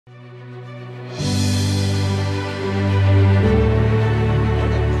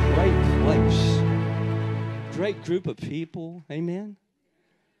group of people. Amen.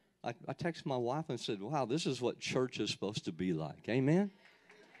 I texted my wife and said, wow, this is what church is supposed to be like. Amen.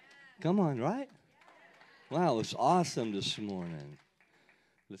 Come on, right? Wow, it's awesome this morning.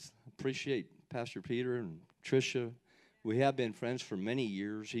 Let's appreciate Pastor Peter and Tricia. We have been friends for many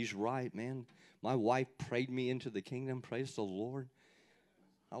years. He's right, man. My wife prayed me into the kingdom. Praise the Lord.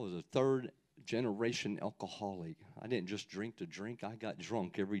 I was a third-generation alcoholic. I didn't just drink to drink. I got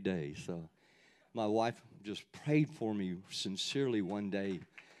drunk every day. So my wife just prayed for me sincerely one day.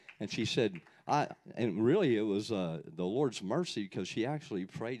 And she said, and really it was the Lord's mercy, because she actually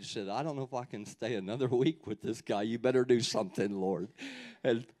prayed and said, I don't know if I can stay another week with this guy. You better do something, Lord.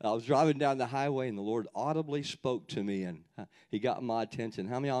 And I was driving down the highway, and the Lord audibly spoke to me, and he got my attention.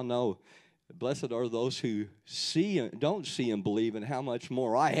 How many of y'all know, blessed are those who don't see and believe, and how much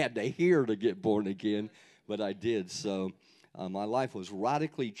more I had to hear to get born again, but I did. So my life was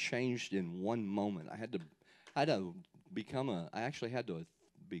radically changed in one moment. I had to become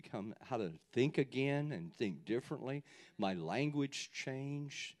how to think again and think differently. My language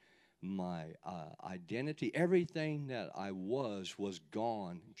changed. My identity, everything that I was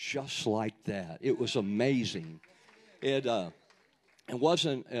gone just like that. It was amazing. It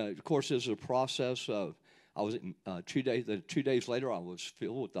wasn't, of course, it was a process of, I was 2 days later, I was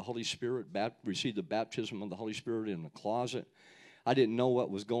filled with the Holy Spirit, received the baptism of the Holy Spirit in the closet. I didn't know what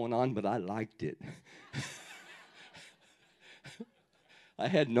was going on, but I liked it. I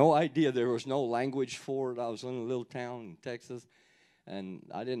had no idea. There was no language for it. I was in a little town in Texas, and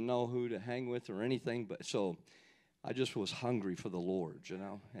I didn't know who to hang with or anything. But so I just was hungry for the Lord, you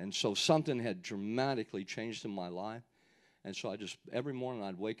know. And so something had dramatically changed in my life. And so every morning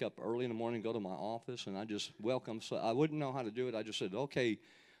I'd wake up early in the morning, go to my office, and I just welcome. So I wouldn't know how to do it. I just said, okay,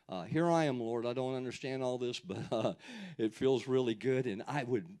 here I am, Lord. I don't understand all this, but it feels really good. And I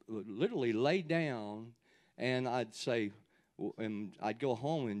would literally lay down, and I'd say, and I'd go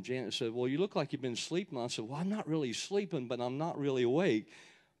home, and Janet said, well, you look like you've been sleeping. I said, well, I'm not really sleeping, but I'm not really awake,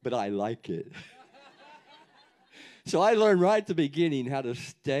 but I like it. So I learned right at the beginning how to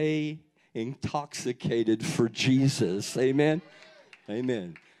stay intoxicated for Jesus. Amen?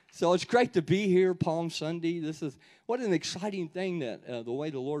 Amen. So it's great to be here, Palm Sunday. What an exciting thing that the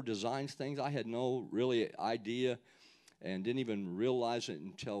way the Lord designs things. I had no really idea and didn't even realize it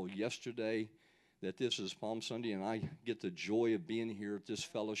until yesterday, that this is Palm Sunday, and I get the joy of being here at this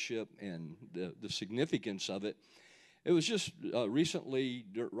fellowship and the significance of it. It was just recently,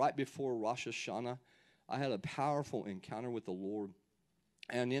 right before Rosh Hashanah, I had a powerful encounter with the Lord.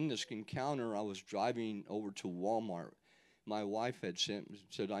 And in this encounter, I was driving over to Walmart. My wife had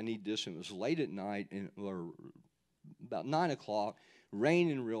said, I need this. And it was late at night, or about 9 o'clock,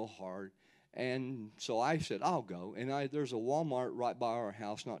 raining real hard. And so I said, I'll go. And there's a Walmart right by our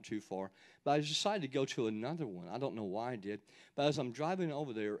house, not too far. But I decided to go to another one. I don't know why I did. But as I'm driving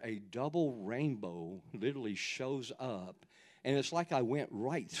over there, a double rainbow literally shows up. And it's like I went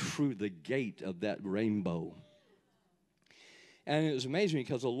right through the gate of that rainbow. And it was amazing,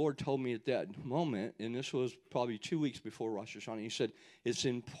 because the Lord told me at that moment, and this was probably 2 weeks before Rosh Hashanah, he said, it's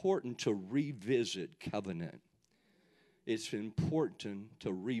important to revisit covenant. It's important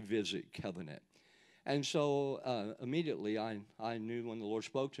to revisit covenant. And so immediately I knew when the Lord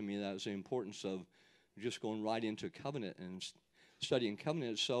spoke to me that was the importance of just going right into covenant and studying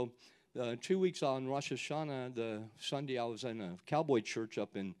covenant. So 2 weeks on Rosh Hashanah, the Sunday I was in a cowboy church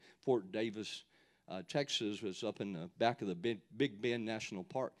up in Fort Davis, Texas. Was up in the back of the Big Bend National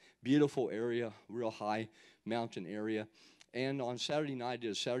Park. Beautiful area, real high mountain area. And on Saturday night, I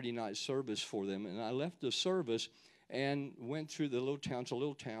did a Saturday night service for them. And I left the service and went through the little town. It's a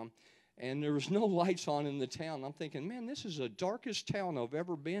little town. And there was no lights on in the town. I'm thinking, man, this is the darkest town I've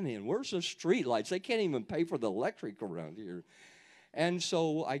ever been in. Where's the street lights? They can't even pay for the electric around here. And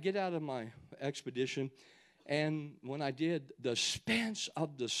so I get out of my expedition, and when I did, the expanse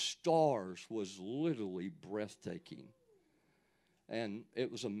of the stars was literally breathtaking. And it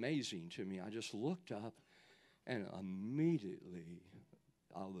was amazing to me. I just looked up, and immediately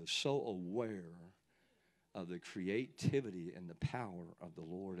I was so aware of the creativity and the power of the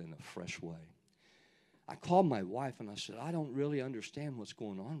Lord in a fresh way. I called my wife, and I said, I don't really understand what's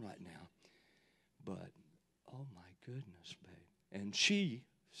going on right now, but oh my goodness, babe. And she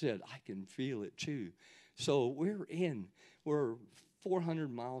said, I can feel it too. So we're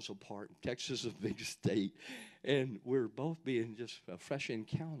 400 miles apart. Texas is a big state, and we're both being just a fresh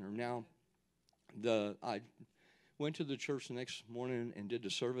encounter. Now, I went to the church the next morning and did the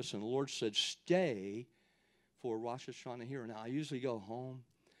service, and the Lord said, stay for Rosh Hashanah here. Now, I usually go home,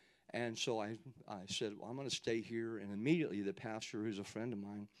 and so I said, well, I'm going to stay here. And immediately the pastor, who's a friend of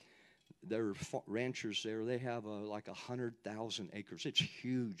mine, they're ranchers there. They have like 100,000 acres. It's a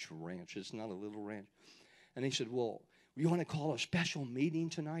huge ranch. It's not a little ranch. And he said, well, you want to call a special meeting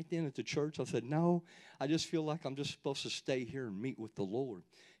tonight then at the church? I said, no, I just feel like I'm just supposed to stay here and meet with the Lord.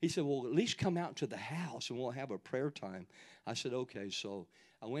 He said, well, at least come out to the house and we'll have a prayer time. I said, okay. So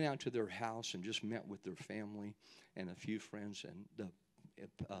I went out to their house and just met with their family and a few friends, and the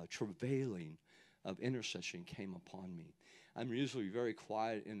travailing of intercession came upon me. I'm usually very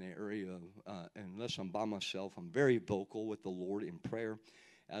quiet in the area, unless I'm by myself. I'm very vocal with the Lord in prayer,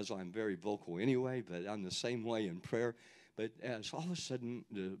 as I'm very vocal anyway, but I'm the same way in prayer. But as all of a sudden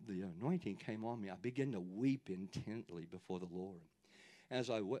the anointing came on me, I began to weep intently before the Lord. As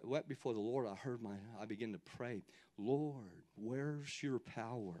I wept before the Lord, I began to pray, Lord, where's your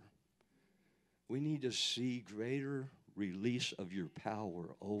power? We need to see greater release of your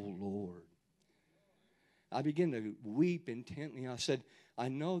power, oh Lord. I began to weep intently. I said, I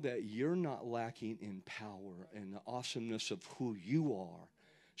know that you're not lacking in power and the awesomeness of who you are.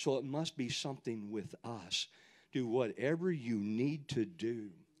 So it must be something with us. Do whatever you need to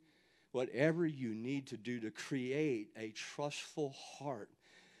do. Whatever you need to do to create a trustful heart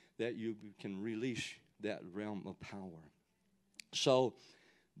that you can release that realm of power. So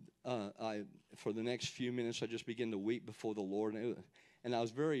for the next few minutes, I just began to weep before the Lord. And I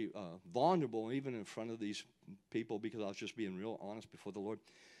was very vulnerable, even in front of these people, because I was just being real honest before the Lord.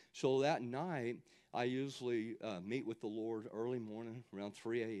 So that night, I usually meet with the Lord early morning, around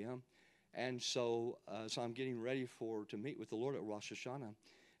 3 a.m. And so I'm getting ready to meet with the Lord at Rosh Hashanah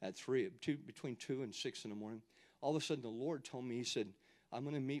at between 2 and 6 in the morning. All of a sudden, the Lord told me, he said, I'm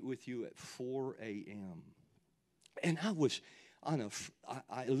going to meet with you at 4 a.m. And I was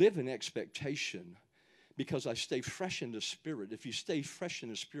I live in expectation, because I stay fresh in the Spirit. If you stay fresh in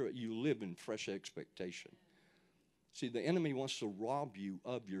the Spirit, you live in fresh expectation. See, the enemy wants to rob you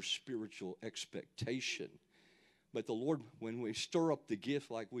of your spiritual expectation. But the Lord, when we stir up the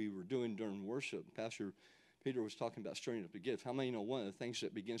gift like we were doing during worship, Pastor Peter was talking about stirring up the gift. How many know one of the things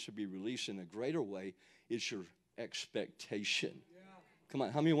that begins to be released in a greater way is your expectation? Yeah. Come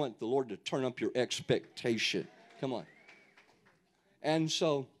on, how many want the Lord to turn up your expectation? Come on. And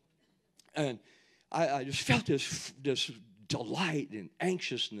so, I just felt this delight and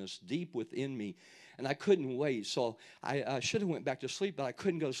anxiousness deep within me, and I couldn't wait. So I should have went back to sleep, but I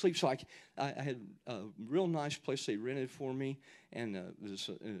couldn't go to sleep. So I had a real nice place they rented for me, and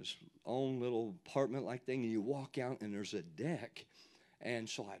this own little apartment-like thing, and you walk out, and there's a deck. And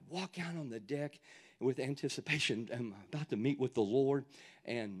so I'd walk out on the deck with anticipation. I'm about to meet with the Lord,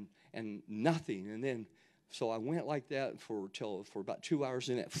 and nothing. And then so I went like that for about 2 hours.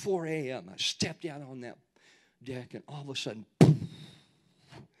 And at 4 a.m., I stepped out on that deck, and all of a sudden,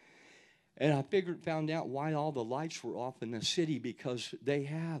 and I found out why all the lights were off in the city, because they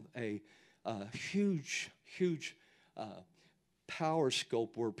have a huge power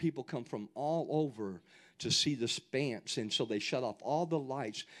scope where people come from all over to see the spans. And so they shut off all the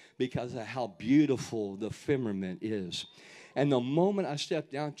lights because of how beautiful the firmament is. And the moment I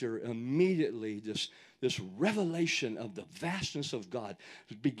stepped out there, immediately this revelation of the vastness of God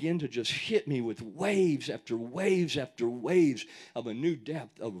began to just hit me with waves after waves after waves of a new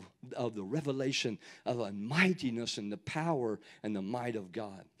depth of the revelation of a mightiness and the power and the might of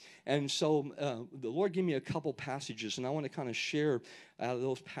God. And so the Lord gave me a couple passages, and I want to kind of share out of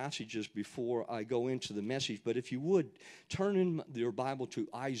those passages before I go into the message. But if you would, turn in your Bible to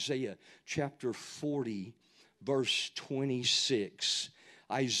Isaiah chapter 40, verse 26.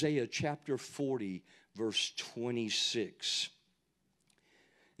 Isaiah chapter 40, verse 26.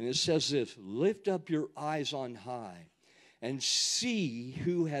 And it says this, lift up your eyes on high and see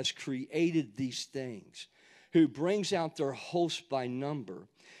who has created these things, who brings out their host by number.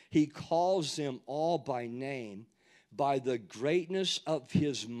 He calls them all by name. By the greatness of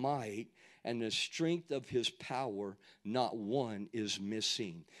his might and the strength of his power, not one is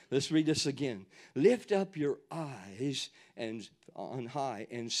missing. Let's read this again. Lift up your eyes and on high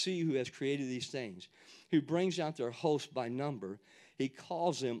and see who has created these things, who brings out their host by number. He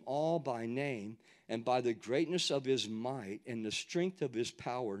calls them all by name, and by the greatness of his might and the strength of his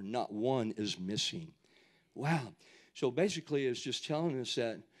power, not one is missing. Wow. So basically it's just telling us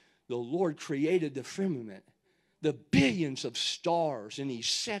that the Lord created the firmament, the billions of stars, and he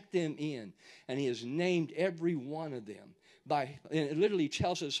set them in, and he has named every one of them. And it literally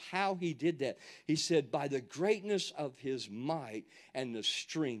tells us how he did that. He said, by the greatness of his might and the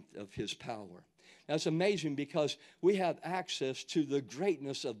strength of his power. That's amazing, because we have access to the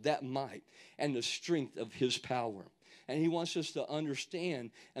greatness of that might and the strength of his power. And he wants us to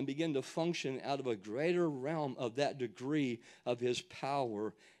understand and begin to function out of a greater realm of that degree of his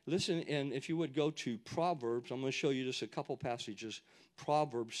power. Listen, and if you would go to Proverbs, I'm going to show you just a couple passages.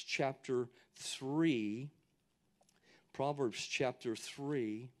 Proverbs chapter 3. Proverbs chapter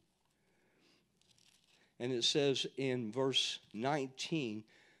 3. And it says in verse 19,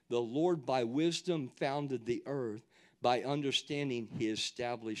 the Lord by wisdom founded the earth. By understanding, he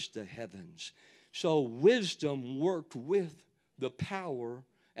established the heavens. So wisdom worked with the power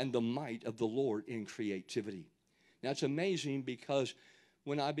and the might of the Lord in creativity. Now, it's amazing because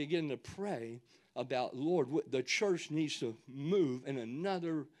when I begin to pray about, Lord, the church needs to move in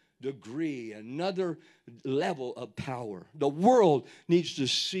another degree, another level of power. The world needs to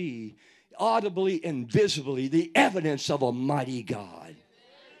see audibly and visibly the evidence of a mighty God.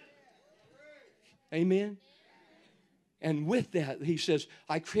 Amen? And with that, he says,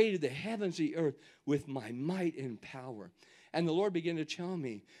 I created the heavens, the earth with my might and power. And the Lord began to tell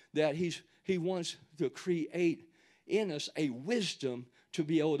me that he wants to create in us a wisdom to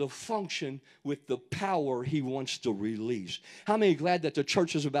be able to function with the power he wants to release. How many are glad that the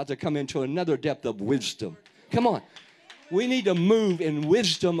church is about to come into another depth of wisdom? Come on. We need to move in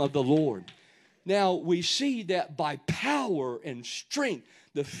wisdom of the Lord. Now, we see that by power and strength,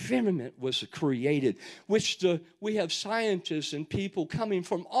 the firmament was created, which we have scientists and people coming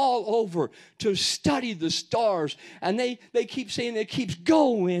from all over to study the stars. And they keep saying it keeps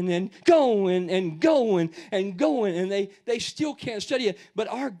going and going and going and going. And they still can't study it. But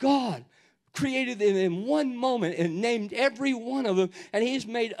our God created it in one moment and named every one of them. And he's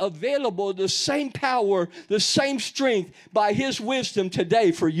made available the same power, the same strength by his wisdom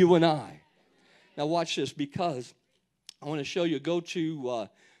today for you and I. Now watch this, because I want to show you. Go to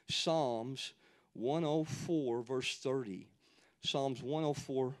Psalms 104, verse 30. Psalms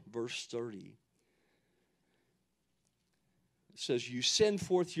 104, verse 30. It says, you send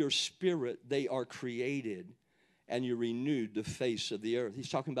forth your spirit, they are created, and you renewed the face of the earth. He's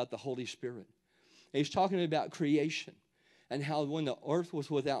talking about the Holy Spirit. And he's talking about creation and how when the earth was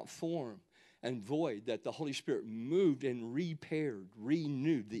without form and void, that the Holy Spirit moved and repaired,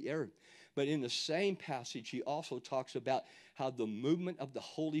 renewed the earth. But in the same passage, he also talks about how the movement of the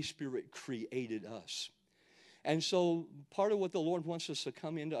Holy Spirit created us. And so part of what the Lord wants us to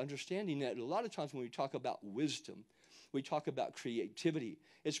come into understanding, that a lot of times when we talk about wisdom, we talk about creativity.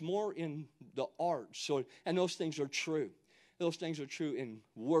 It's more in the arts, and those things are true. Those things are true in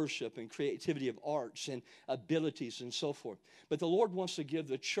worship and creativity of arts and abilities and so forth. But the Lord wants to give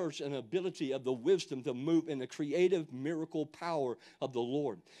the church an ability of the wisdom to move in the creative miracle power of the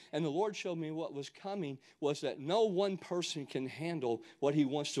Lord. And the Lord showed me what was coming was that no one person can handle what he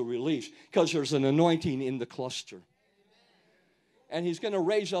wants to release, because there's an anointing in the cluster. And he's going to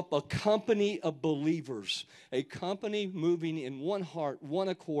raise up a company of believers, a company moving in one heart, one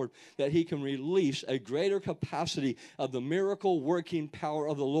accord, that he can release a greater capacity of the miracle working power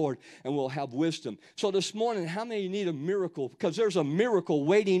of the Lord, and we'll have wisdom. So this morning, how many need a miracle? Because there's a miracle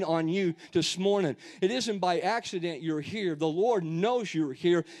waiting on you this morning. It isn't by accident you're here. The Lord knows you're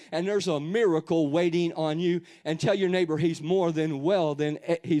here, and there's a miracle waiting on you. And tell your neighbor, he's more than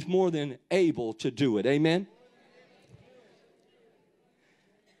able to do it. Amen?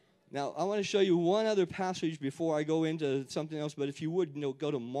 Now, I want to show you one other passage before I go into something else. But if you would,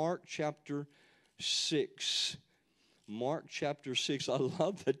 go to Mark chapter 6. Mark chapter 6. I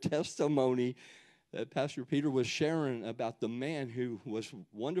love the testimony that Pastor Peter was sharing about the man who was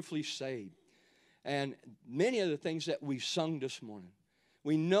wonderfully saved. And many of the things that we sung this morning.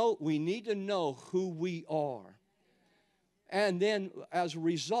 We need to know who we are. And then as a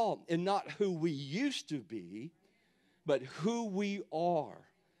result, and not who we used to be, but who we are.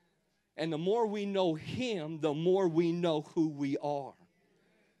 And the more we know him, the more we know who we are.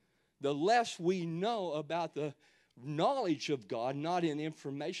 The less we know about the knowledge of God, not in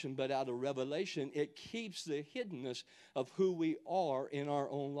information, but out of revelation, it keeps the hiddenness of who we are in our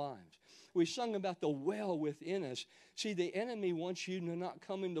own lives. We sung about the well within us. See, the enemy wants you to not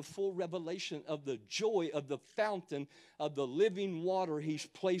come into full revelation of the joy of the fountain of the living water he's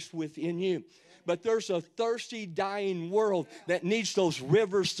placed within you. But there's a thirsty, dying world that needs those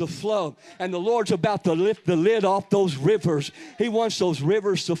rivers to flow. And the Lord's about to lift the lid off those rivers. He wants those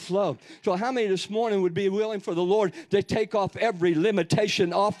rivers to flow. So how many this morning would be willing for the Lord to take off every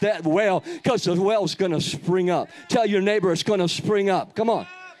limitation off that well? Because the well's going to spring up. Tell your neighbor it's going to spring up. Come on.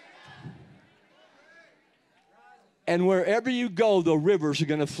 And wherever you go, the rivers are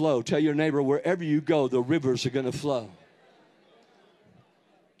going to flow. Tell your neighbor, wherever you go, the rivers are going to flow.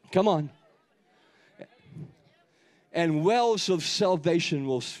 Come on. And wells of salvation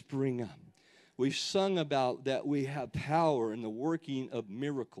will spring up. We've sung about that we have power in the working of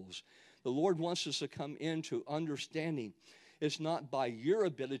miracles. The Lord wants us to come into understanding it's not by your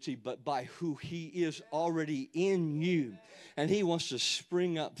ability, but by who He is already in you. And He wants to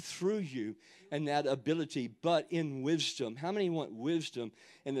spring up through you and that ability, but in wisdom. How many want wisdom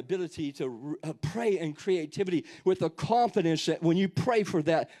and the ability to pray in creativity with the confidence that when you pray for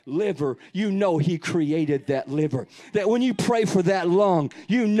that liver, you know He created that liver. That when you pray for that lung,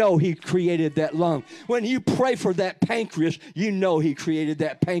 you know He created that lung. When you pray for that pancreas, you know He created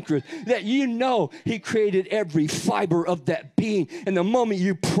that pancreas. That you know He created every fiber of that being. And the moment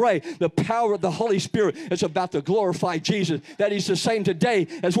you pray, the power of the Holy Spirit is about to glorify Jesus. That He's the same today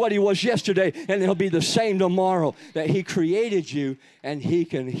as what He was yesterday, and He'll be the same tomorrow. That He created you and He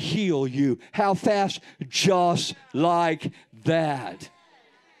can heal you. How fast? Just like that.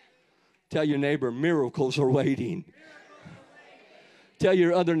 Tell your neighbor, miracles are waiting. Tell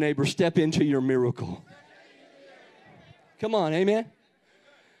your other neighbor, step into your miracle. Come on, amen?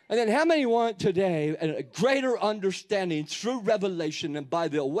 And then how many want today a greater understanding through revelation and by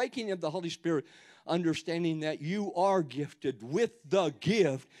the awakening of the Holy Spirit, understanding that you are gifted with the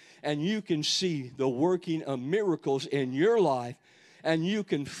gift and you can see the working of miracles in your life and you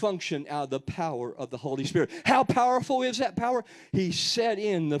can function out of the power of the Holy Spirit. How powerful is that power? He set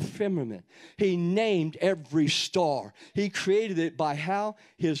in the firmament. He named every star. He created it by how?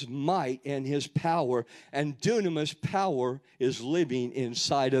 His might and His power. And dunamis power is living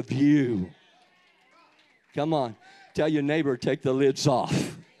inside of you. Come on. Tell your neighbor, take the lids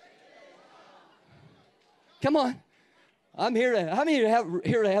off. Come on. I'm here to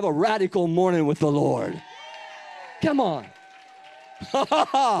have a radical morning with the Lord. Come on. Ha ha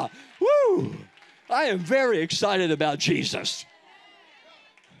ha! Woo! I am very excited about Jesus.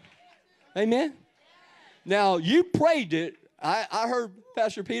 Amen? Now, you prayed it. I heard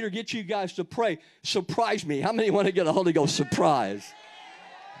Pastor Peter get you guys to pray. Surprise me. How many want to get a Holy Ghost surprise?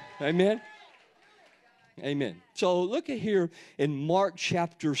 Amen? Amen. So look at here in Mark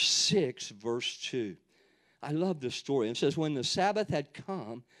chapter 6, verse 2. I love this story. It says, when the Sabbath had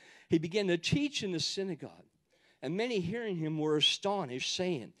come, He began to teach in the synagogue. And many hearing Him were astonished,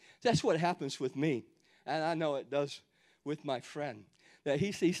 saying, that's what happens with me. And I know it does with my friend. That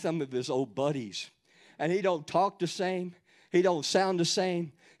he sees some of his old buddies. And he don't talk the same. He don't sound the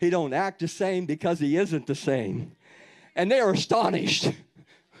same. He don't act the same because he isn't the same. And they're astonished.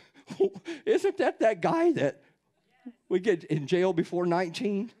 Isn't that guy that we get in jail before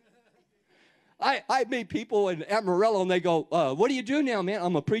 19? I meet people in Amarillo and they go, what do you do now, man?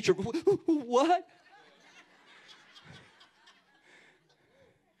 I'm a preacher. What?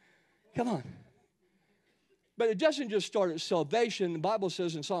 Come on. But it doesn't just start at salvation. The Bible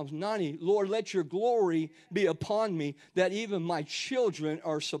says in Psalms 90, Lord, let your glory be upon me, that even my children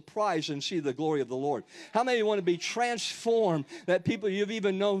are surprised and see the glory of the Lord. How many want to be transformed, that people you've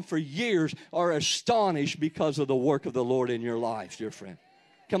even known for years are astonished because of the work of the Lord in your life, dear friend?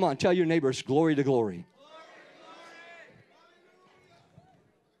 Come on, tell your neighbors, glory to glory.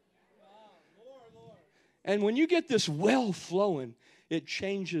 And when you get this well flowing, it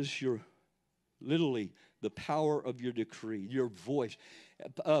changes literally, the power of your decree, your voice.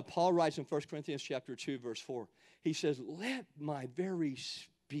 Paul writes in 1 Corinthians chapter 2, verse 4. He says, let my very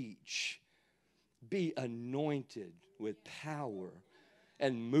speech be anointed with power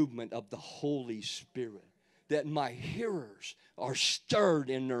and movement of the Holy Spirit, that my hearers are stirred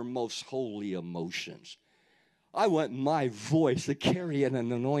in their most holy emotions. I want my voice to carry an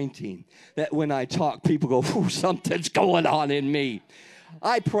anointing that when I talk, people go, something's going on in me.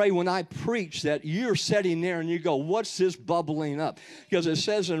 I pray when I preach that you're sitting there and you go, what's this bubbling up? Because it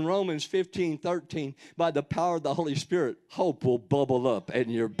says in Romans 15:13, by the power of the Holy Spirit, hope will bubble up in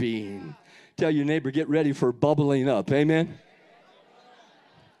your being. Tell your neighbor, get ready for bubbling up. Amen?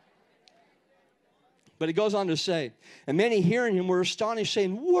 But it goes on to say, and many hearing him were astonished,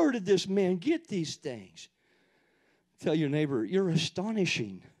 saying, where did this man get these things? Tell your neighbor, you're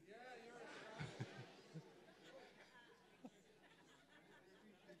astonishing.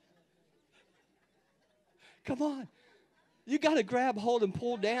 Come on. You got to grab hold and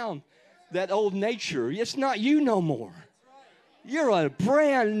pull down that old nature. It's not you no more. You're a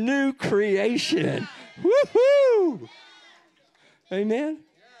brand new creation. Woo-hoo! Amen?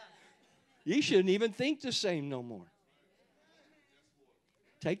 You shouldn't even think the same no more.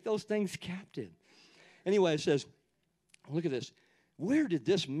 Take those things captive. Anyway, it says, look at this. Where did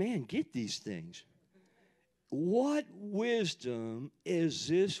this man get these things? What wisdom is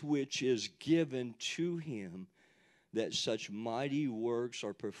this which is given to him that such mighty works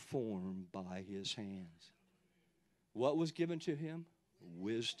are performed by his hands? What was given to him?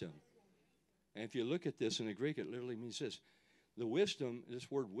 Wisdom. And if you look at this in the Greek, it literally means this. The wisdom, this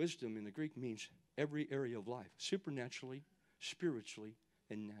word wisdom in the Greek means every area of life, supernaturally, spiritually,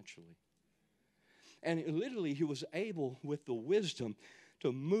 and naturally. And literally, he was able, with the wisdom,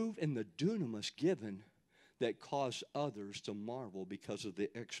 to move in the dunamis given that caused others to marvel because of the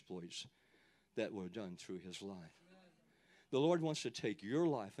exploits that were done through his life. The Lord wants to take your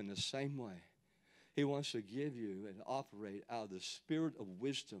life in the same way. He wants to give you and operate out of the spirit of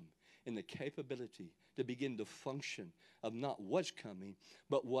wisdom and the capability to begin to function of not what's coming,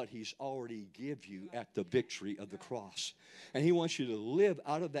 but what he's already give you at the victory of the cross. And he wants you to live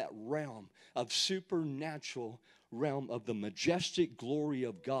out of that realm of supernatural realm of the majestic glory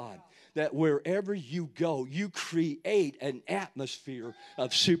of God, that wherever you go, you create an atmosphere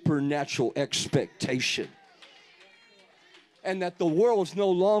of supernatural expectation. And that the world's no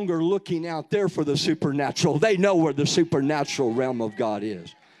longer looking out there for the supernatural. They know where the supernatural realm of God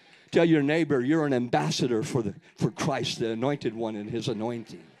is. Tell your neighbor you're an ambassador for Christ, the anointed one, and his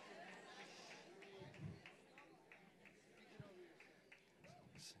anointing.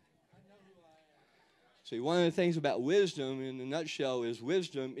 See, one of the things about wisdom in a nutshell is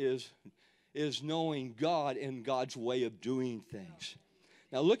wisdom is knowing God and God's way of doing things.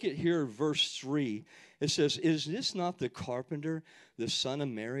 Now look at here verse 3. It says, is this not the carpenter, the son of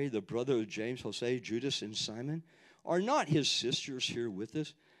Mary, the brother of James, Jose, Judas, and Simon? Are not his sisters here with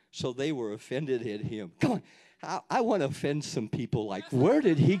us? So they were offended at him. Come on, I want to offend some people like, where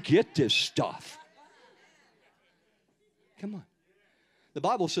did he get this stuff? Come on. The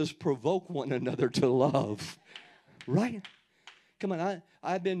Bible says provoke one another to love, right? Come on,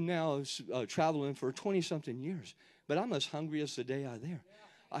 I've been now traveling for 20-something years, but I'm as hungry as the day I was there.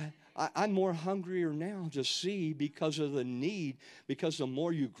 I'm more hungrier now to see because of the need, because the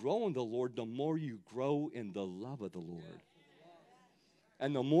more you grow in the Lord, the more you grow in the love of the Lord.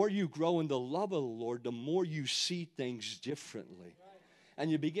 And the more you grow in the love of the Lord, the more you see things differently.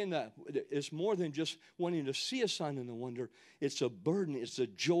 And you begin to, it's more than just wanting to see a sign and a wonder. It's a burden, it's a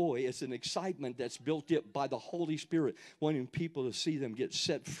joy, it's an excitement that's built up by the Holy Spirit, wanting people to see them get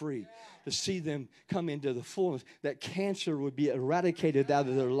set free, to see them come into the fullness, that cancer would be eradicated out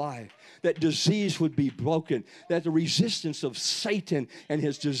of their life, that disease would be broken, that the resistance of Satan and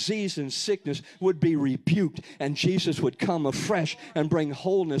his disease and sickness would be rebuked, and Jesus would come afresh and bring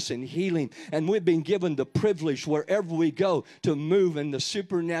wholeness and healing. And we've been given the privilege wherever we go to move in the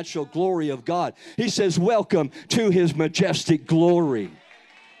supernatural glory of God. He says, welcome to his majestic glory.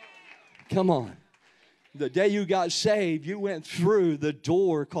 Come on. The day you got saved, you went through the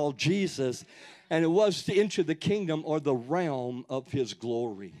door called Jesus, and it was to enter the kingdom or the realm of his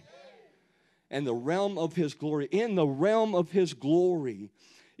glory. And the realm of his glory, in the realm of his glory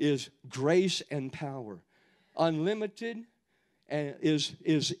is grace and power. Unlimited and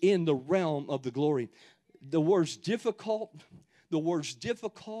is in the realm of the glory. The words difficult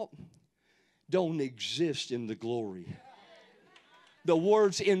don't exist in the glory. The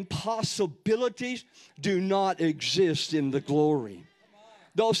words impossibilities do not exist in the glory.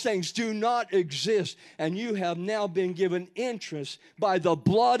 Those things do not exist. And you have now been given entrance by the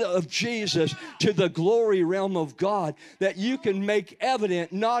blood of Jesus to the glory realm of God, that you can make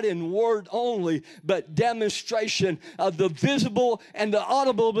evident, not in word only, but demonstration of the visible and the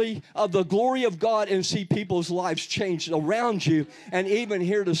audibly of the glory of God, and see people's lives changed around you. And even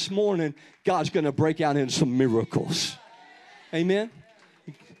here this morning, God's going to break out in some miracles. Amen.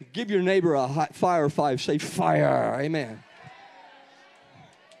 Give your neighbor a high fire five. Say fire. Amen.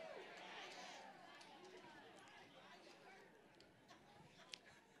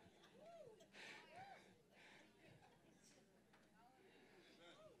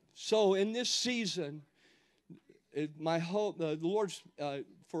 So in this season, my hope, the Lord's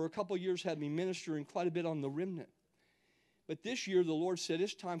for a couple of years had me ministering quite a bit on the remnant. But this year, the Lord said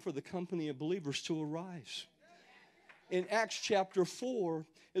it's time for the company of believers to arise. In Acts chapter 4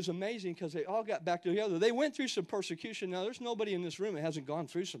 is amazing because they all got back together. They went through some persecution. Now, there's nobody in this room that hasn't gone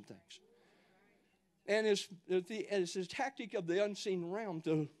through some things. And it's the tactic of the unseen realm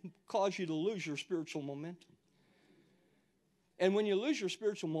to cause you to lose your spiritual momentum. And when you lose your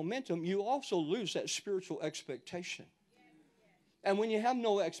spiritual momentum, you also lose that spiritual expectation. And when you have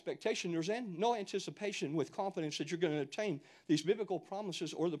no expectation, there's no anticipation with confidence that you're going to obtain these biblical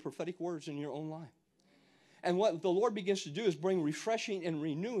promises or the prophetic words in your own life. And what the Lord begins to do is bring refreshing and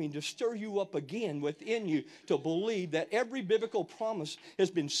renewing to stir you up again within you to believe that every biblical promise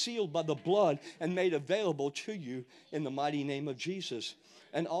has been sealed by the blood and made available to you in the mighty name of Jesus.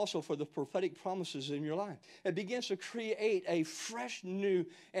 and also for the prophetic promises in your life. It begins to create a fresh new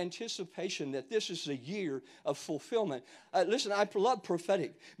anticipation that this is a year of fulfillment. Listen, I love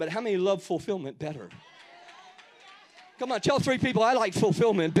prophetic, but how many love fulfillment better? Come on, tell 3 people, I like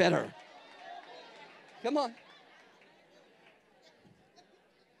fulfillment better. Come on.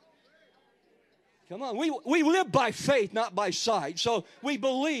 Come on. We live by faith, not by sight. So we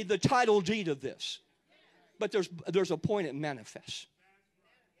believe the title deed of this. But there's a point it manifests.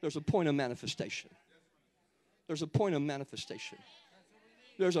 There's a point of manifestation. There's a point of manifestation.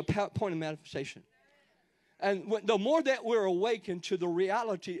 There's a point of manifestation. And the more that we're awakened to the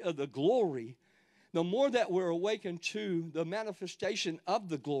reality of the glory, the more that we're awakened to the manifestation of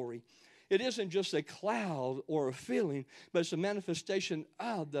the glory, it isn't just a cloud or a feeling, but it's a manifestation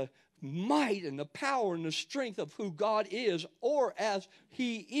of the might and the power and the strength of who God is, or as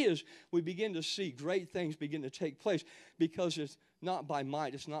He is. We begin to see great things begin to take place because it's not by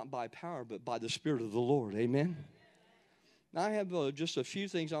might, it's not by power, but by the Spirit of the Lord. Amen? Now, I have just a few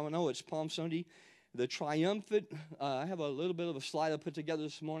things. I know it's Palm Sunday. The triumphant, I have a little bit of a slide I put together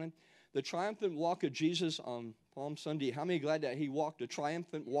this morning. The triumphant walk of Jesus on Palm Sunday. How many are glad that He walked a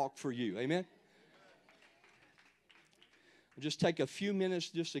triumphant walk for you? Amen? I'll just take a few minutes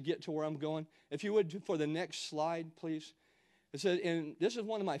just to get to where I'm going. If you would, for the next slide, please. It says, and this is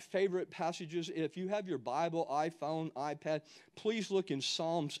one of my favorite passages. If you have your Bible, iPhone, iPad, please look in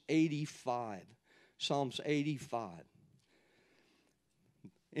Psalms 85. Psalms 85.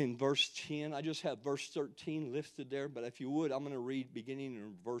 In verse 10, I just have verse 13 listed there, but if you would, I'm going to read beginning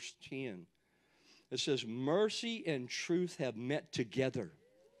in verse 10. It says, mercy and truth have met together.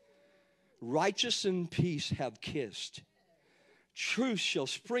 Righteousness and peace have kissed. Truth shall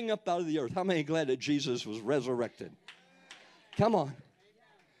spring up out of the earth. How many are glad that Jesus was resurrected? Come on.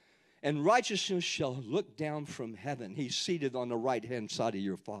 And righteousness shall look down from heaven. He's seated on the right-hand side of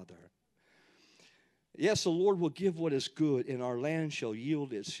your Father. Yes, the Lord will give what is good, and our land shall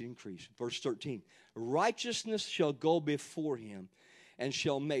yield its increase. Verse 13. Righteousness shall go before Him, and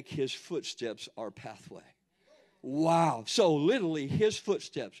shall make His footsteps our pathway. Wow. So literally, His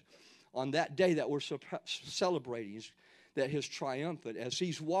footsteps on that day that we're celebrating, that His triumphant, as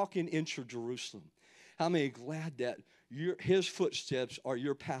He's walking into Jerusalem. How many are glad that His footsteps are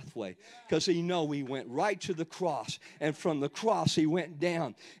your pathway? Because He know He went right to the cross, and from the cross He went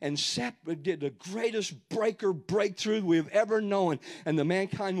down and did the greatest breakthrough we've ever known and the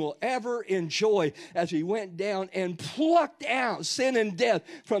mankind will ever enjoy, as He went down and plucked out sin and death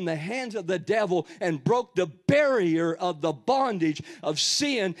from the hands of the devil and broke the barrier of the bondage of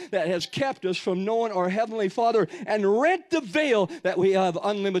sin that has kept us from knowing our Heavenly Father, and rent the veil that we have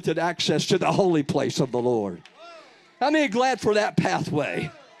unlimited access to the holy place of the Lord. How many are glad for that pathway?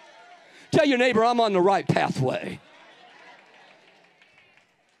 Tell your neighbor, I'm on the right pathway.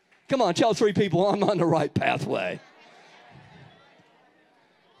 Come on, tell 3 people, I'm on the right pathway.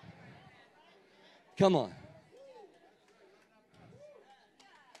 Come on.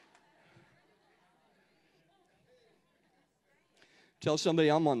 Tell somebody,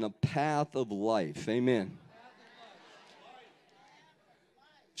 I'm on the path of life. Amen.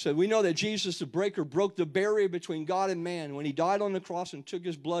 So we know that Jesus, the breaker, broke the barrier between God and man when He died on the cross and took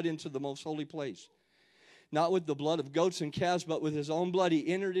His blood into the most holy place. Not with the blood of goats and calves, but with His own blood, He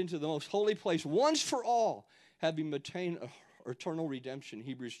entered into the most holy place once for all, having obtained eternal redemption.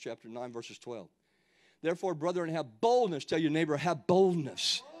 Hebrews chapter 9, verses 12. Therefore, brethren, have boldness. Tell your neighbor, have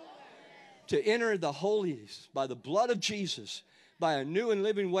boldness to enter the holies by the blood of Jesus, by a new and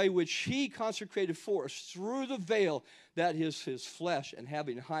living way which He consecrated for us through the veil that is His flesh, and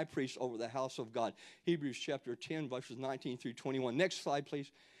having high priest over the house of God. Hebrews chapter 10, verses 19 through 21. Next slide,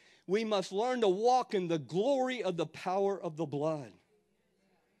 please. We must learn to walk in the glory of the power of the blood.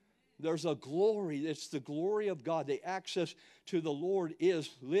 There's a glory. It's the glory of God. The access to the Lord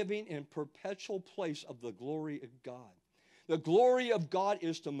is living in perpetual place of the glory of God. The glory of God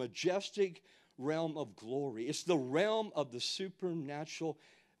is the majestic realm of glory. It's the realm of the supernatural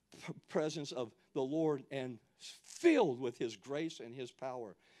presence of the Lord, and filled with His grace and His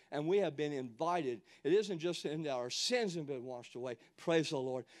power. And we have been invited. It isn't just that our sins have been washed away. Praise the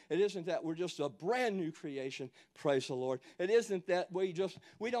Lord. It isn't that we're just a brand new creation. Praise the Lord. It isn't that we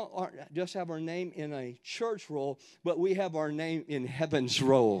don't just have our name in a church roll, but we have our name in heaven's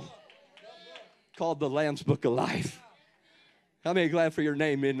roll, called the Lamb's Book of Life. How many are glad for your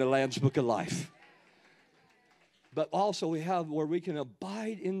name in the Lamb's Book of Life? But also we have where we can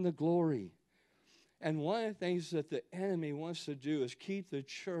abide in the glory. And one of the things that the enemy wants to do is keep the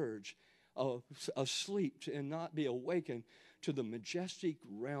church asleep and not be awakened to the majestic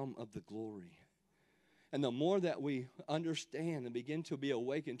realm of the glory. And the more that we understand and begin to be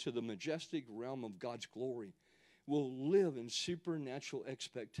awakened to the majestic realm of God's glory, we'll live in supernatural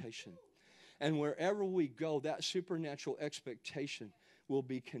expectation. And wherever we go, that supernatural expectation will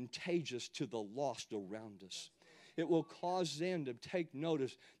be contagious to the lost around us. It will cause them to take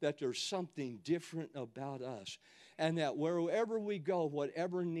notice that there's something different about us. And that wherever we go,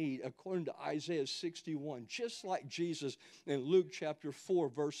 whatever need, according to Isaiah 61, just like Jesus in Luke chapter 4,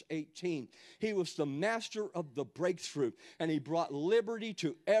 verse 18, he was the master of the breakthrough, and he brought liberty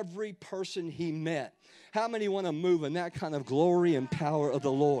to every person he met. How many want to move in that kind of glory and power of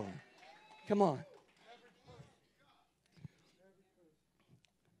the Lord? Come on.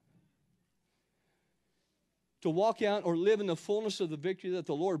 To walk out or live in the fullness of the victory that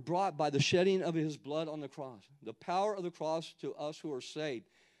the Lord brought by the shedding of his blood on the cross. The power of the cross to us who are saved.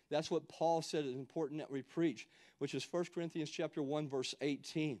 That's what Paul said is important that we preach, which is 1 Corinthians chapter 1, verse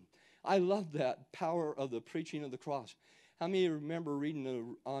 18. I love that power of the preaching of the cross. How many remember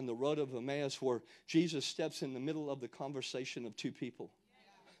reading on the road of Emmaus where Jesus steps in the middle of the conversation of two people?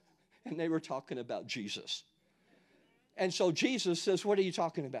 And they were talking about Jesus. And so Jesus says, what are you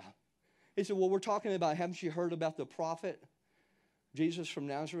talking about? He said, well, we're talking about, haven't you heard about the prophet, Jesus from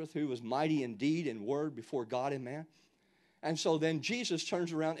Nazareth, who was mighty in deed and word before God and man? And so then Jesus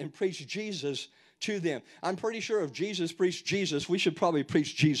turns around and preached Jesus to them. I'm pretty sure if Jesus preached Jesus, we should probably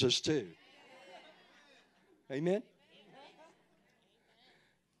preach Jesus too. Amen?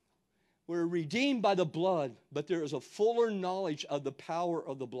 We're redeemed by the blood, but there is a fuller knowledge of the power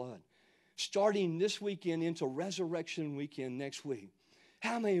of the blood. Starting this weekend into Resurrection Weekend next week.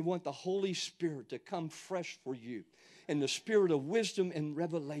 How many want the Holy Spirit to come fresh for you in the spirit of wisdom and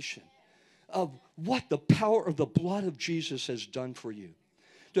revelation of what the power of the blood of Jesus has done for you?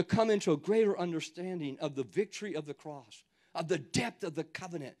 To come into a greater understanding of the victory of the cross, of the depth of the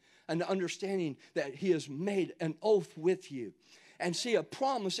covenant, and the understanding that he has made an oath with you. And see, a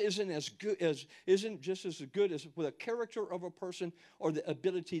promise isn't just as good as with a character of a person or the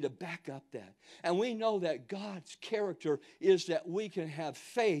ability to back up that. And we know that God's character is that we can have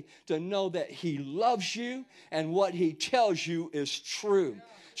faith to know that he loves you and what he tells you is true.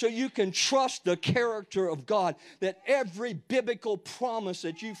 So you can trust the character of God, that every biblical promise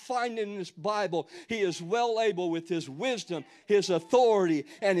that you find in this Bible, he is well able with his wisdom, his authority,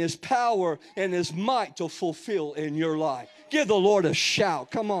 and his power and his might to fulfill in your life. Give the Lord a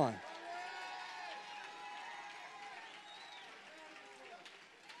shout. Come on.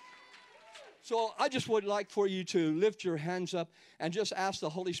 So I just would like for you to lift your hands up and just ask the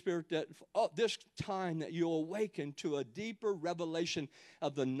Holy Spirit that this time that you awaken to a deeper revelation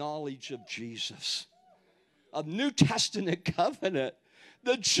of the knowledge of Jesus, of New Testament covenant,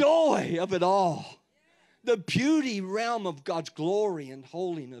 the joy of it all, the beauty realm of God's glory and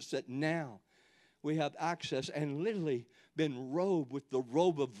holiness that now we have access and literally been robed with the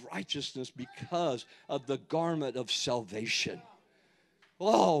robe of righteousness because of the garment of salvation.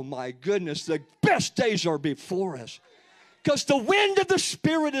 Oh my goodness, the best days are before us. Because the wind of the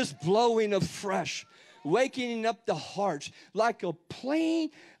Spirit is blowing afresh, waking up the hearts like a playing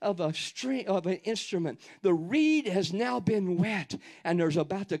of a string of an instrument. The reed has now been wet, and there's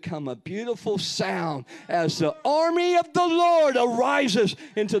about to come a beautiful sound as the army of the Lord arises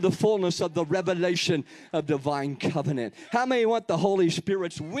into the fullness of the revelation of divine covenant. How many want the Holy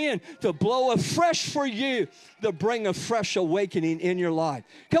Spirit's wind to blow afresh for you, to bring a fresh awakening in your life?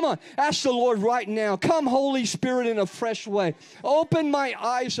 Come on, ask the Lord right now. Come, Holy Spirit, in a fresh way. Open my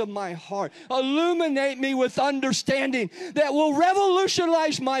eyes of my heart. Illuminate me with understanding that will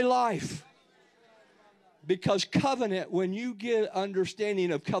revolutionize my life. Because covenant, when you get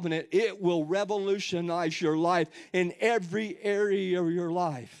understanding of covenant, it will revolutionize your life in every area of your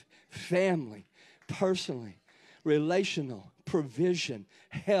life. Family, personally, relational, provision,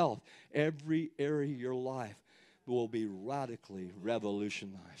 health, every area of your life will be radically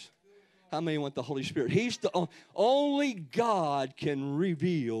revolutionized. How many want the Holy Spirit? He's the only God can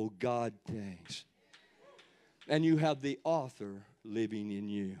reveal God things. And you have the author living in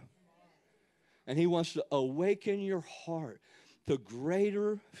you. And he wants to awaken your heart to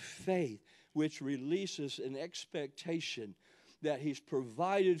greater faith, which releases an expectation that he's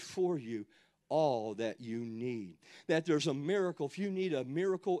provided for you all that you need. That there's a miracle. If you need a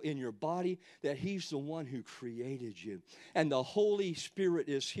miracle in your body, that he's the one who created you. And the Holy Spirit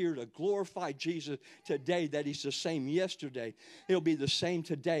is here to glorify Jesus today, that he's the same yesterday. He'll be the same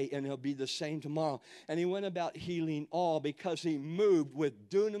today, and he'll be the same tomorrow. And he went about healing all because he moved with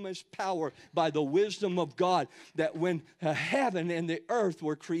dunamis power by the wisdom of God, that when heaven and the earth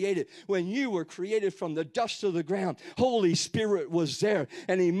were created, when you were created from the dust of the ground, Holy Spirit was there,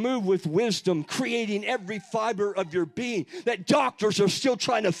 and he moved with wisdom Him creating every fiber of your being, that doctors are still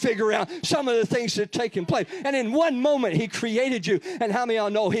trying to figure out some of the things that are taking place. And in one moment, He created you. And how many of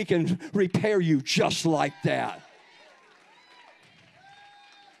y'all know He can repair you just like that?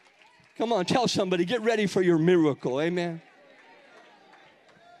 Come on, tell somebody, get ready for your miracle. Amen.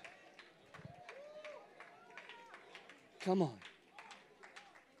 Come on.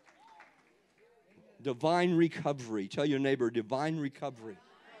 Divine recovery. Tell your neighbor, divine recovery.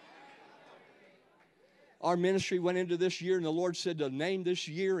 Our ministry went into this year, and the Lord said to name this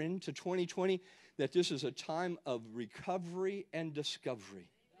year into 2020 that this is a time of recovery and discovery.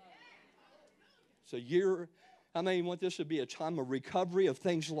 It's a year, how many want this to be a time of recovery of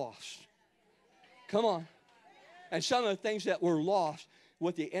things lost? Come on. And some of the things that were lost,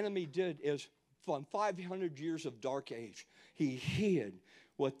 what the enemy did is from 500 years of dark age, he hid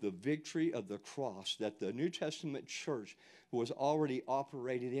what the victory of the cross that the New Testament church was already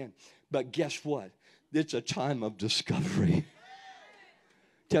operated in. But guess what? It's a time of discovery.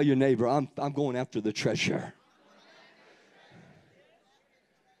 Tell your neighbor, I'm going after the treasure.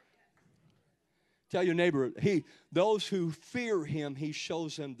 Tell your neighbor, those who fear Him, He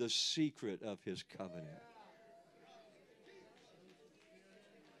shows them the secret of His covenant.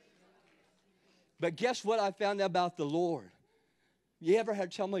 But guess what I found out about the Lord? You ever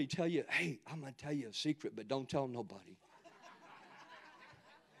had somebody tell you, hey, I'm going to tell you a secret, but don't tell nobody?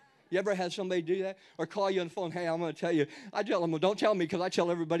 You ever had somebody do that? Or call you on the phone, hey, I'm going to tell you. I tell them, well, don't tell me because I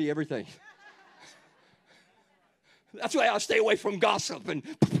tell everybody everything. That's why I stay away from gossip. And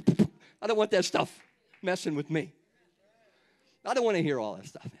I don't want that stuff messing with me. I don't want to hear all that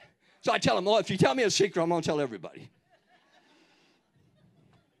stuff. So I tell them, well, if you tell me a secret, I'm going to tell everybody.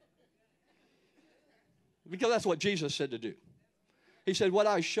 Because that's what Jesus said to do. He said, what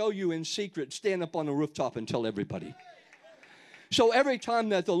I show you in secret, stand up on the rooftop and tell everybody. So every time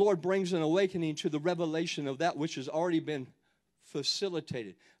that the Lord brings an awakening to the revelation of that which has already been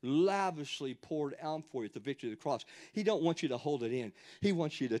facilitated, lavishly poured out for you at the victory of the cross, He don't want you to hold it in. He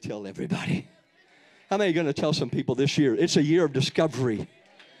wants you to tell everybody. How many are going to tell some people this year? It's a year of discovery.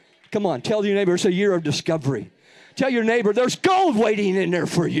 Come on, tell your neighbor it's a year of discovery. Tell your neighbor there's gold waiting in there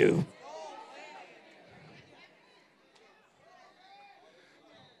for you.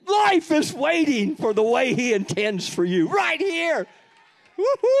 Life is waiting for the way He intends for you. Right here.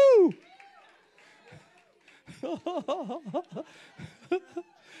 Woohoo!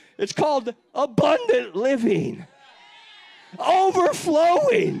 It's called abundant living.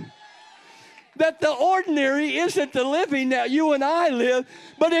 Overflowing. That the ordinary isn't the living that you and I live,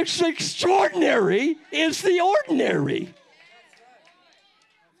 but it's extraordinary is the ordinary.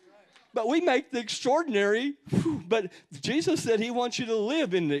 But we make the extraordinary, but Jesus said He wants you to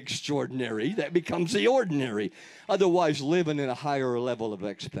live in the extraordinary. That becomes the ordinary. Otherwise, living in a higher level of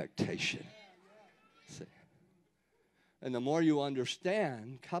expectation. See? And the more you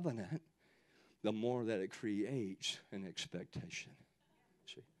understand covenant, the more that it creates an expectation.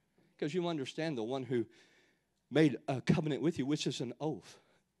 See? Because you understand the one who made a covenant with you, which is an oath.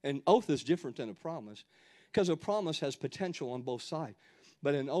 An oath is different than a promise, because a promise has potential on both sides.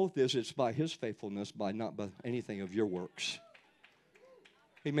 But an oath it's by His faithfulness, not by anything of your works.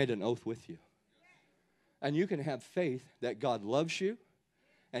 He made an oath with you. And you can have faith that God loves you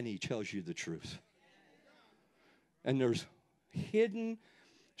and He tells you the truth. And there's hidden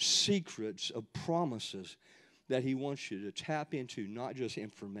secrets of promises that He wants you to tap into, not just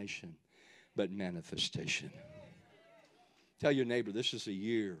information, but manifestation. Tell your neighbor, this is a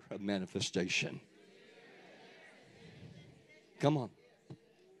year of manifestation. Come on.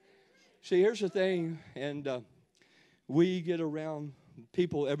 See, here's the thing, and we get around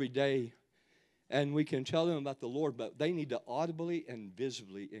people every day, and we can tell them about the Lord, but they need to audibly and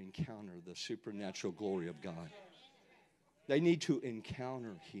visibly encounter the supernatural glory of God. They need to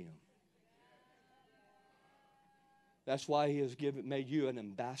encounter Him. That's why He has made you an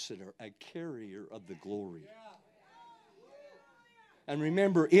ambassador, a carrier of the glory. And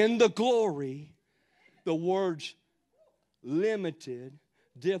remember, in the glory, the words limited,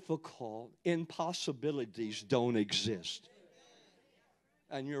 difficult, impossibilities don't exist.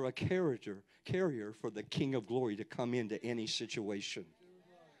 And you're a carrier for the King of Glory to come into any situation.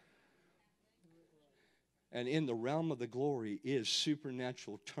 And in the realm of the glory is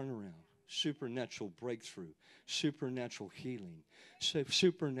supernatural turnaround, supernatural breakthrough, supernatural healing,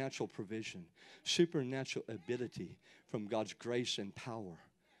 supernatural provision, supernatural ability from God's grace and power.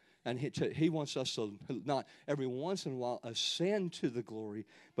 And he wants us to not every once in a while ascend to the glory,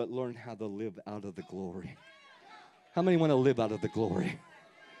 but learn how to live out of the glory. How many want to live out of the glory?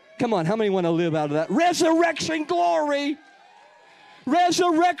 Come on, how many want to live out of that resurrection glory?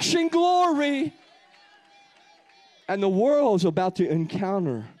 Resurrection glory. And the world is about to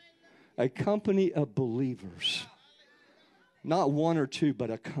encounter a company of believers. Not one or two, but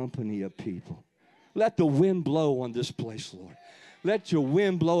a company of people. Let the wind blow on this place, Lord. Let your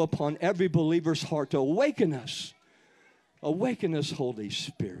wind blow upon every believer's heart to awaken us. Awaken us, Holy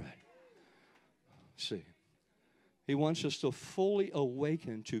Spirit. See, He wants us to fully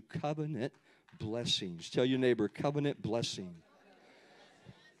awaken to covenant blessings. Tell your neighbor, covenant blessing.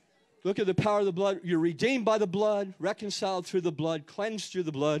 Look at the power of the blood. You're redeemed by the blood, reconciled through the blood, cleansed through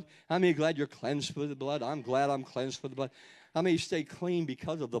the blood. How many are glad you're cleansed through the blood? I'm glad I'm cleansed through the blood. How many stay clean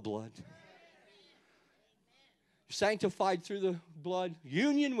because of the blood? Sanctified through the blood,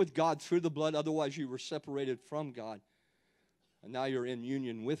 union with God through the blood. Otherwise, you were separated from God. And now you're in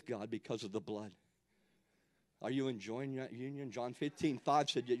union with God because of the blood. Are you enjoying that union? John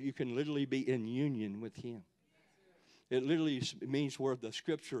 15:5 said that you can literally be in union with Him. It literally means where the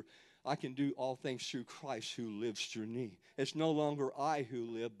scripture, I can do all things through Christ who lives through me. It's no longer I who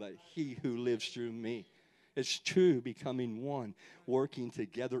live, but He who lives through me. It's two becoming one, working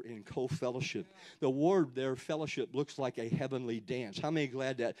together in co-fellowship. The word there, fellowship, looks like a heavenly dance. How many are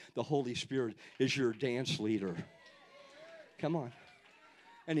glad that the Holy Spirit is your dance leader? Come on.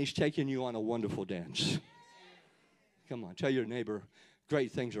 And He's taking you on a wonderful dance. Come on, tell your neighbor,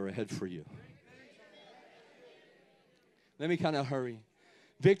 great things are ahead for you. Let me kind of hurry.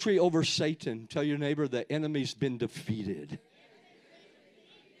 Victory over Satan. Tell your neighbor the enemy's been defeated.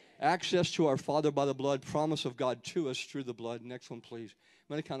 Access to our Father by the blood, promise of God to us through the blood. Next one, please.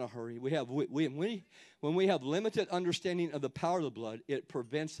 I'm going to kind of hurry. When we have limited understanding of the power of the blood, it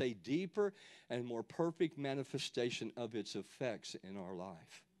prevents a deeper and more perfect manifestation of its effects in our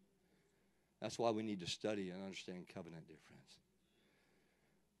life. That's why we need to study and understand covenant difference.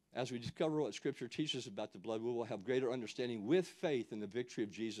 As we discover what Scripture teaches about the blood, we will have greater understanding with faith in the victory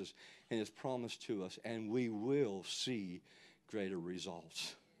of Jesus and His promise to us, and we will see greater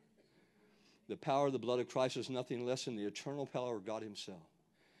results. The power of the blood of Christ is nothing less than the eternal power of God Himself.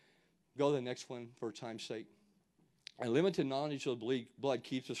 Go to the next one for time's sake. A limited knowledge of the blood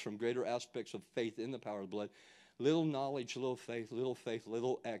keeps us from greater aspects of faith in the power of the blood. Little knowledge, little faith,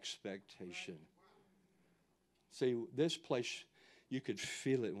 little expectation. See, this place, you could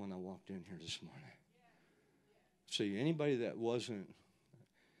feel it when I walked in here this morning. See, anybody that wasn't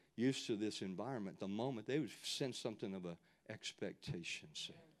used to this environment, the moment they would sense something of an expectation.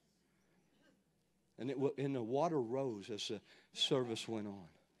 See. And the water rose as the service went on.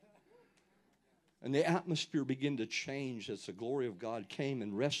 And the atmosphere began to change as the glory of God came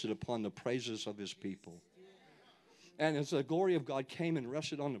and rested upon the praises of His people. And as the glory of God came and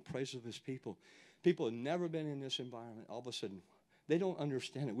rested on the praise of His people, people had never been in this environment. All of a sudden, they don't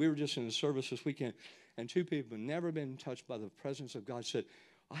understand it. We were just in the service this weekend, and two people who had never been touched by the presence of God said,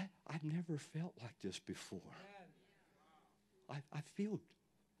 I've never felt like this before. I feel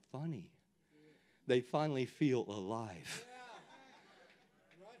funny. They finally feel alive.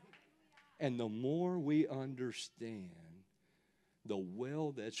 And the more we understand the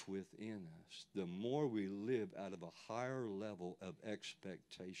well that's within us, the more we live out of a higher level of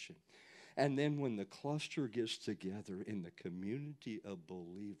expectation. And then when the cluster gets together in the community of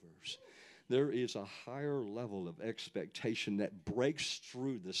believers, there is a higher level of expectation that breaks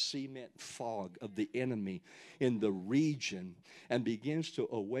through the cement fog of the enemy in the region and begins to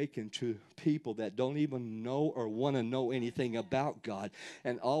awaken to people that don't even know or want to know anything about God.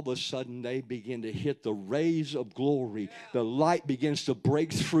 And all of a sudden, they begin to hit the rays of glory. The light begins to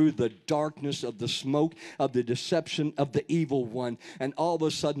break through the darkness of the smoke of the deception of the evil one. And all of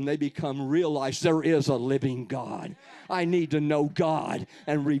a sudden, they realize there is a living God. I need to know God.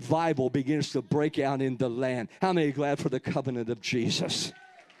 And revival begins to break out in the land. How many are glad for the covenant of Jesus?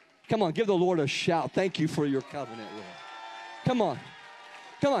 Come on, give the Lord a shout. Thank you for your covenant, Lord. Come on.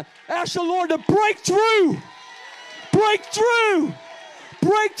 Come on. Ask the Lord to break through. Break through.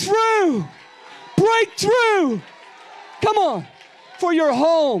 Break through. Break through. Come on. For your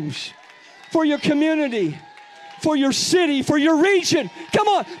homes, for your community, for your city, for your region. Come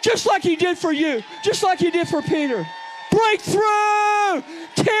on. Just like He did for you. Just like He did for Peter. Break through.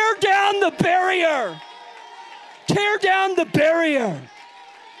 Tear down the barrier. Tear down the barrier.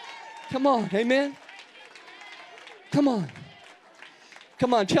 Come on. Amen. Come on.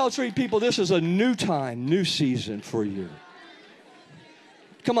 Come on. Tell 3 people this is a new time, new season for you.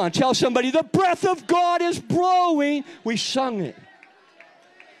 Come on. Tell somebody the breath of God is blowing. We sung it.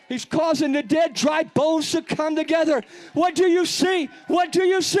 He's causing the dead, dry bones to come together. What do you see? What do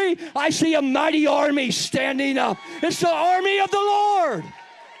you see? I see a mighty army standing up. It's the army of the Lord.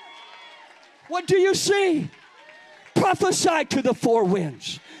 What do you see? Prophesy to the four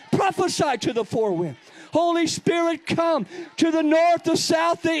winds. Prophesy to the four winds. Holy Spirit, come to the north, the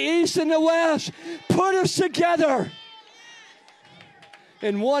south, the east, and the west. Put us together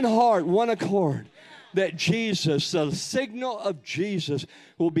in one heart, one accord, that Jesus, the signal of Jesus,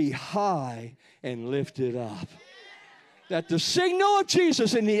 will be high and lifted up. That the signal of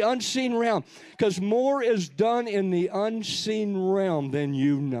Jesus in the unseen realm, because more is done in the unseen realm than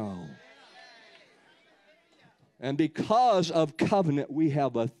you know. And because of covenant, we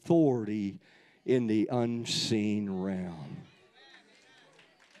have authority in the unseen realm.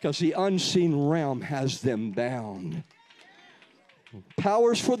 Because the unseen realm has them bound.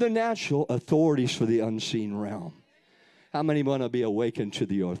 Powers for the natural, authorities for the unseen realm. How many want to be awakened to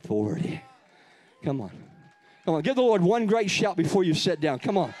the authority? Come on. Come on. Give the Lord one great shout before you sit down.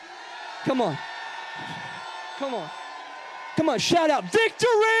 Come on. Come on. Come on. Come on. Shout out.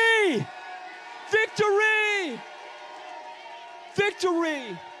 Victory! Victory!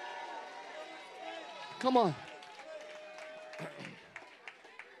 Victory! Come on.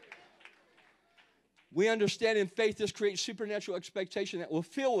 We understand in faith this creates supernatural expectation that will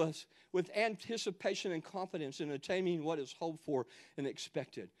fill us with anticipation and confidence in attaining what is hoped for and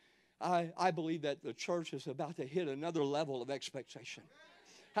expected. I believe that the church is about to hit another level of expectation.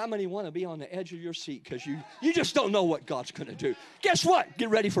 How many want to be on the edge of your seat because you just don't know what God's going to do? Guess what? Get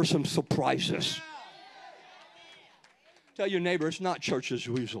ready for some surprises. Tell your neighbor it's not church as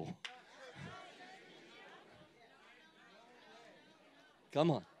usual.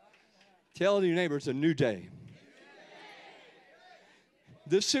 Come on. Tell your neighbor it's a new day.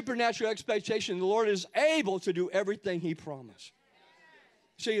 This supernatural expectation, the Lord is able to do everything He promised.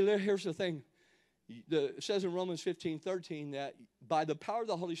 See, here's the thing. It says in Romans 15:13 that by the power of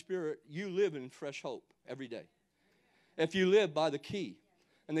the Holy Spirit, you live in fresh hope every day. If you live by the key.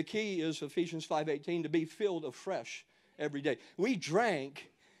 And the key is Ephesians 5:18, to be filled afresh every day. We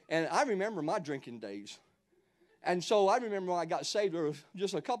drank, and I remember my drinking days. And so I remember when I got saved, there was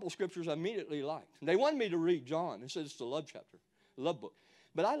just a couple scriptures I immediately liked. They wanted me to read John. It says it's the love chapter, the love book.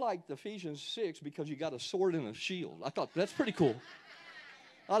 But I liked Ephesians 6 because you got a sword and a shield. I thought, that's pretty cool.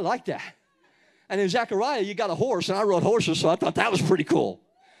 I like that. And in Zechariah, you got a horse, and I rode horses, so I thought that was pretty cool.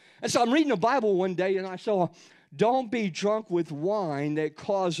 And so I'm reading the Bible one day, and I saw, don't be drunk with wine that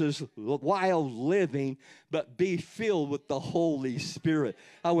causes wild living, but be filled with the Holy Spirit.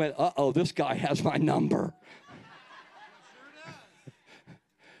 I went, uh-oh, this guy has my number.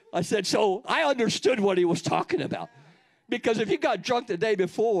 I said, so I understood what he was talking about. Because if you got drunk the day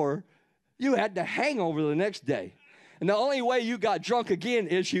before, you had the hangover the next day. And the only way you got drunk again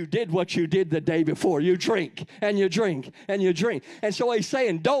is you did what you did the day before. You drink, and you drink, and you drink. And so he's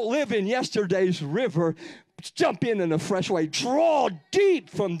saying, don't live in yesterday's river. Jump in a fresh way. Draw deep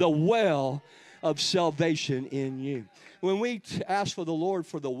from the well of salvation in you. When we ask for the Lord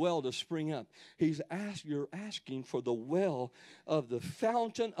for the well to spring up, you're asking for the well of the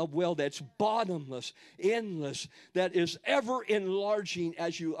fountain of well that's bottomless, endless, that is ever enlarging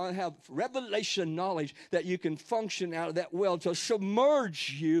as you have revelation knowledge that you can function out of that well to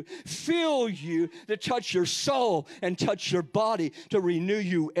submerge you, fill you, to touch your soul and touch your body, to renew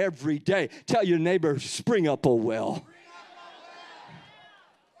you every day. Tell your neighbor, spring up a well.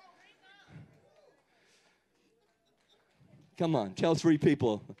 Come on, tell three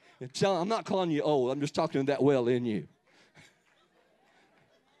people. I'm not calling you old. I'm just talking to that well in you.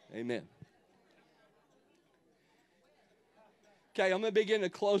 Amen. Okay, I'm going to begin to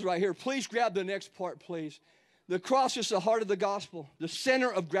close right here. Please grab the next part, please. The cross is the heart of the gospel, the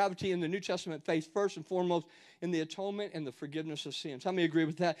center of gravity in the New Testament faith, first and foremost, in the atonement and the forgiveness of sins. How many agree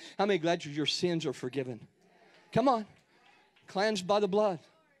with that? How many glad your sins are forgiven? Come on. Cleansed by the blood.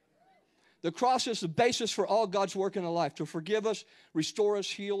 The cross is the basis for all God's work in our life, to forgive us, restore us,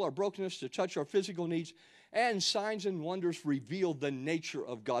 heal our brokenness, to touch our physical needs, and signs and wonders reveal the nature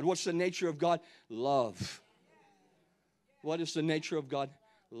of God. What's the nature of God? Love. What is the nature of God?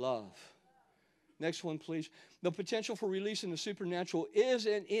 Love. Next one, please. The potential for releasing the supernatural is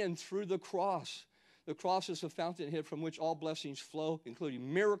and in through the cross. The cross is the fountainhead from which all blessings flow,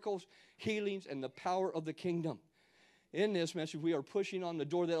 including miracles, healings, and the power of the kingdom. In this message, we are pushing on the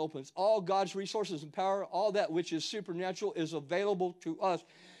door that opens. All God's resources and power, all that which is supernatural is available to us.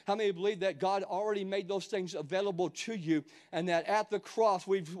 How many believe that God already made those things available to you, and that at the cross,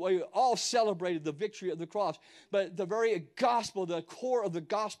 we all celebrated the victory of the cross. But the very gospel, the core of the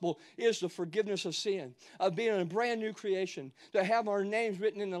gospel, is the forgiveness of sin, of being a brand new creation, to have our names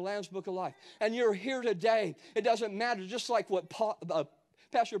written in the Lamb's Book of Life. And you're here today. It doesn't matter, just like what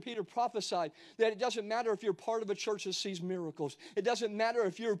Pastor Peter prophesied that it doesn't matter if you're part of a church that sees miracles. It doesn't matter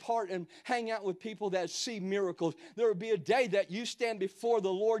if you're part and hang out with people that see miracles. There will be a day that you stand before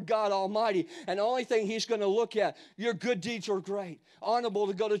the Lord God Almighty, and the only thing He's going to look at, your good deeds are great. Honorable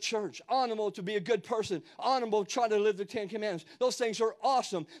to go to church. Honorable to be a good person. Honorable to try to live the Ten Commandments. Those things are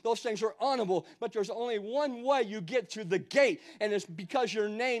awesome. Those things are honorable. But there's only one way you get through the gate, and it's because your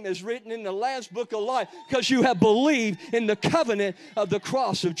name is written in the Lamb's Book of Life, because you have believed in the covenant of the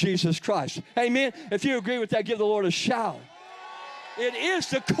cross of Jesus Christ. Amen? If you agree with that, give the Lord a shout. It is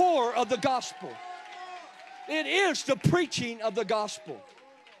the core of the gospel. It is the preaching of the gospel.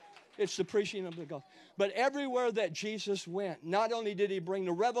 It's the preaching of the gospel. But everywhere that Jesus went, not only did He bring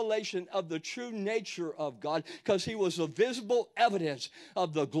the revelation of the true nature of God, because He was a visible evidence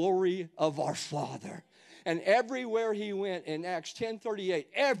of the glory of our Father. And everywhere He went, in Acts 10:38,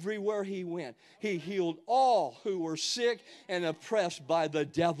 everywhere He went, He healed all who were sick and oppressed by the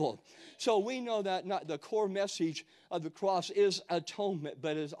devil. So we know that not the core message of the cross is atonement,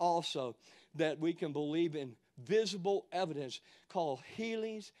 but is also that we can believe in visible evidence called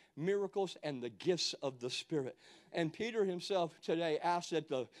healings, miracles, and the gifts of the Spirit. And Peter himself today asked that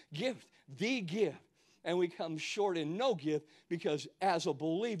the gift, and we come short in no gift, because as a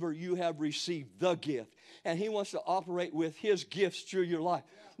believer you have received the gift. And He wants to operate with His gifts through your life.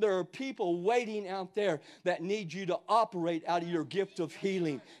 There are people waiting out there that need you to operate out of your gift of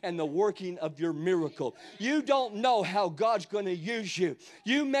healing and the working of your miracle. You don't know how God's going to use you.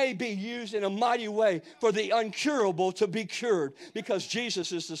 You may be used in a mighty way for the incurable to be cured, because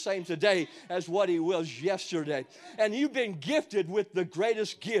Jesus is the same today as what He was yesterday. And you've been gifted with the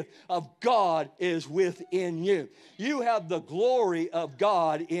greatest gift of God is within you. You have the glory of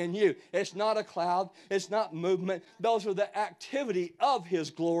God in you. It's not a cloud. It's not movement. Those are the activity of His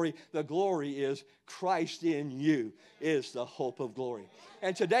glory. The glory is Christ in you is the hope of glory.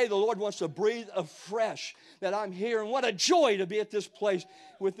 And today the Lord wants to breathe afresh that I'm here. And what a joy to be at this place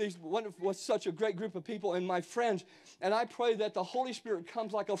with such a great group of people and my friends. And I pray that the Holy Spirit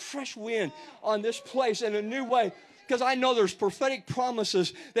comes like a fresh wind on this place in a new way. Because I know there's prophetic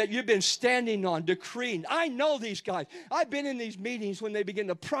promises that you've been standing on, decreeing. I know these guys. I've been in these meetings when they begin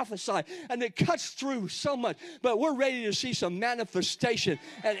to prophesy, and it cuts through so much. But we're ready to see some manifestation.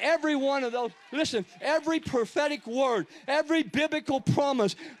 And every one of those, listen, every prophetic word, every biblical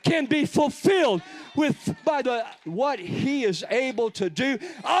promise can be fulfilled by what He is able to do.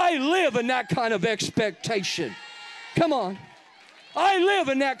 I live in that kind of expectation. Come on. I live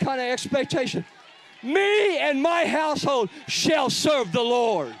in that kind of expectation. Me and my household shall serve the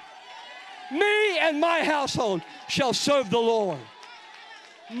Lord. Me and my household shall serve the Lord.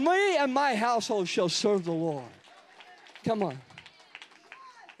 Me and my household shall serve the Lord. Come on.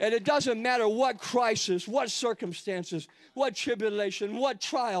 And it doesn't matter what crisis, what circumstances, what tribulation, what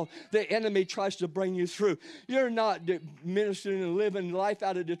trial the enemy tries to bring you through. You're not ministering and living life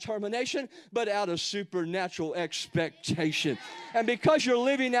out of determination, but out of supernatural expectation. And because you're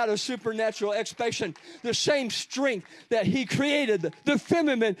living out of supernatural expectation, the same strength that He created, the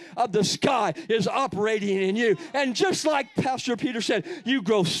firmament of the sky, is operating in you. And just like Pastor Peter said, you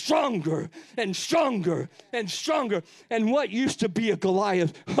grow stronger and stronger and stronger. And what used to be a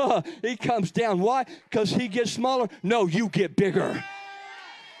Goliath, he comes down. Why? Because he gets smaller? No, you get bigger.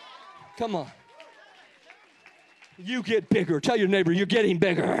 Come on. You get bigger. Tell your neighbor, you're getting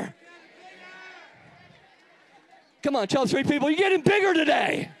bigger. Come on, tell 3 people, you're getting bigger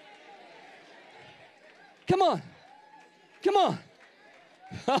today. Come on. Come on.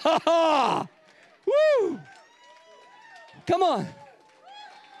 Ha ha ha. Woo. Come on.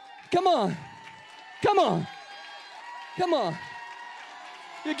 Come on. Come on. Come on.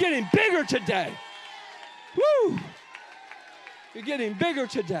 You're getting bigger today. Woo. You're getting bigger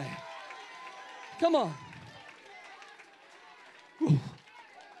today. Come on. Woo.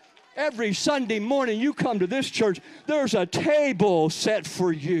 Every Sunday morning you come to this church, there's a table set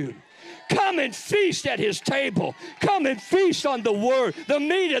for you. Come and feast at His table. Come and feast on the Word, the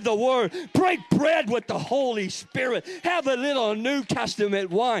meat of the Word. Break bread with the Holy Spirit. Have a little New Testament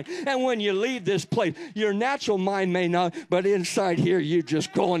wine. And when you leave this place, your natural mind may not, but inside here you're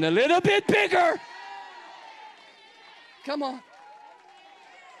just going a little bit bigger. Come on.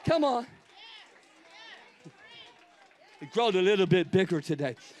 Come on. It grows a little bit bigger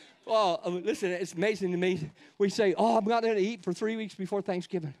today. Oh, listen, it's amazing to me. We say, I'm not going to eat for 3 weeks before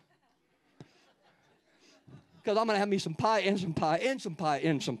Thanksgiving. Because I'm going to have me some pie and some pie and some pie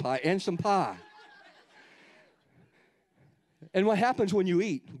and some pie and some pie. And what happens when you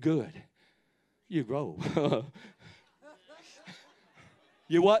eat good? You grow.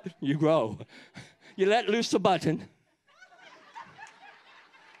 You what? You grow. You let loose the button.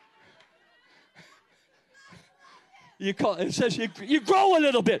 It says you grow a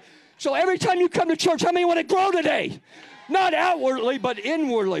little bit. So every time you come to church, how many want to grow today? Not outwardly, but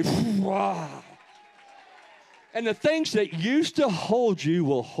inwardly. Wow. And the things that used to hold you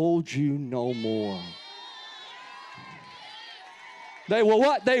will hold you no more. They will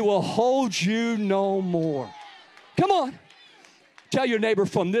what? They will hold you no more. Come on. Tell your neighbor,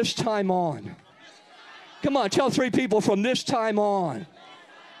 from this time on. Come on, tell 3 people, from this time on.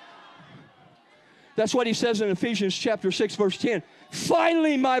 That's what he says in Ephesians chapter 6, verse 10.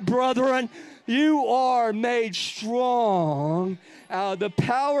 Finally, my brethren, you are made strong out of the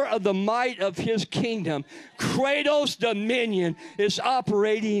power of the might of his kingdom. Kratos dominion is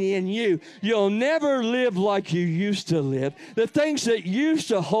operating in you. You'll never live like you used to live. The things that used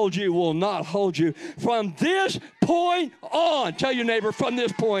to hold you will not hold you from this point on. Tell your neighbor, from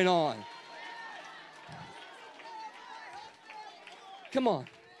this point on. Come on.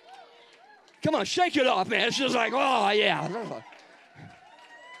 Come on, shake it off, man. It's just like, oh, yeah.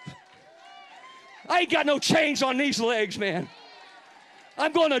 I ain't got no chains on these legs, man.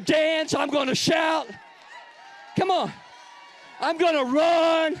 I'm going to dance. I'm going to shout. Come on. I'm going to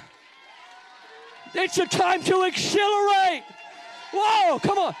run. It's a time to accelerate. Whoa,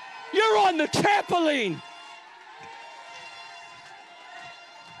 come on. You're on the trampoline.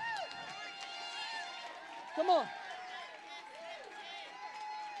 Come on.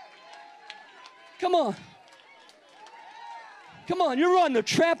 Come on. Come on, you're on the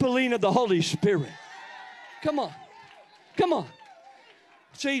trampoline of the Holy Spirit. Come on. Come on.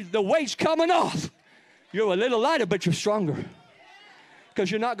 See, the weight's coming off. You're a little lighter, but you're stronger. Because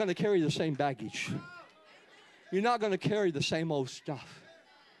you're not going to carry the same baggage. You're not going to carry the same old stuff.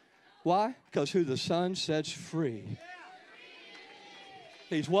 Why? Because who the Son sets free.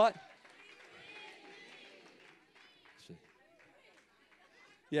 He's what?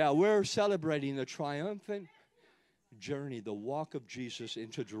 Yeah, we're celebrating the triumphant journey, the walk of Jesus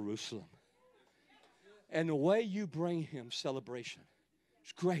into Jerusalem. And the way you bring him celebration,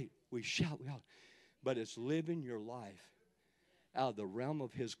 it's great. We shout, we holler. But it's living your life out of the realm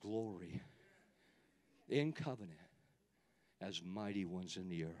of his glory in covenant as mighty ones in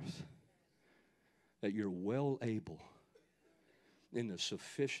the earth. That you're well able in the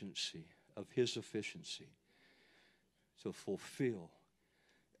sufficiency of his efficiency to fulfill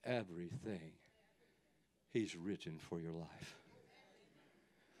everything he's written for your life.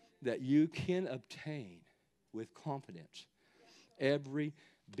 That you can obtain with confidence every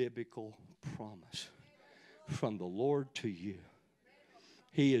biblical promise from the Lord to you.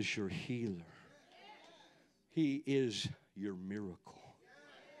 He is your healer. He is your miracle.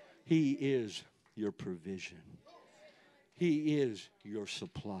 He is your provision. He is your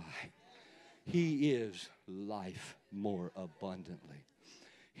supply. He is life more abundantly.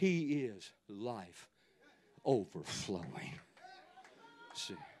 He is life overflowing.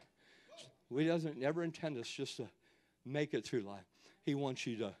 See, he doesn't never intend us just to make it through life. He wants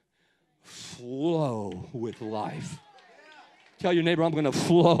you to flow with life. Tell your neighbor, I'm going to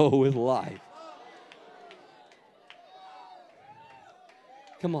flow with life.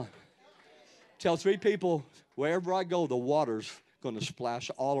 Come on. Tell 3 people, wherever I go, the water's going to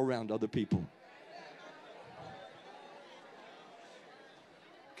splash all around other people.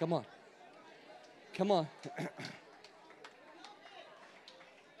 Come on. Come on.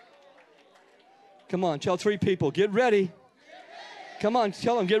 Come on, tell 3 people, get ready. Come on,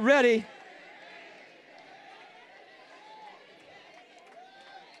 tell them, get ready.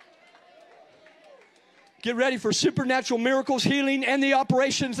 Get ready for supernatural miracles, healing, and the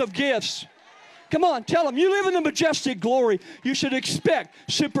operations of gifts. Come on, tell them, you live in the majestic glory. You should expect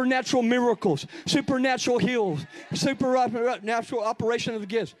supernatural miracles, supernatural heals, supernatural operation of the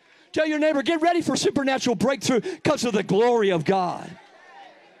gifts. Tell your neighbor, get ready for supernatural breakthrough because of the glory of God.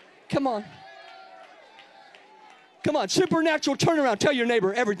 Come on. Come on, supernatural turnaround. Tell your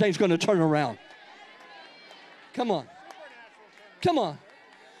neighbor, everything's going to turn around. Come on. Come on.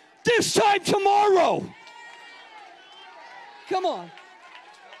 This time tomorrow. Come on.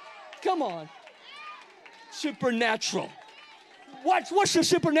 Come on. Supernatural. What's the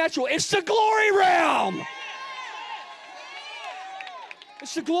supernatural? It's the glory realm.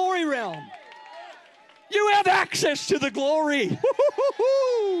 It's the glory realm. You have access to the glory.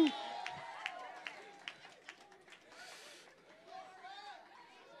 Woo-hoo-hoo-hoo.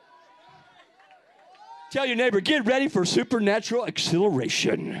 Tell your neighbor, get ready for supernatural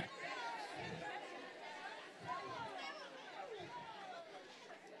acceleration.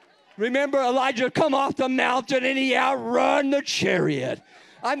 Remember Elijah come off the mountain and he outrun the chariot.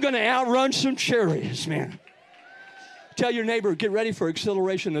 I'm going to outrun some chariots, man. Tell your neighbor, get ready for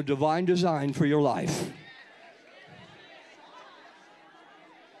acceleration of divine design for your life.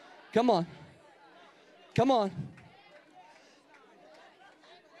 Come on. Come on.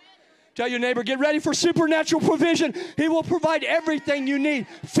 Tell your neighbor, get ready for supernatural provision. He will provide everything you need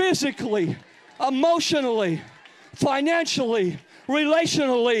physically, emotionally, financially,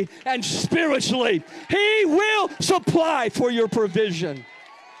 relationally, and spiritually. He will supply for your provision.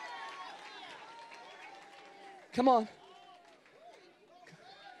 Come on.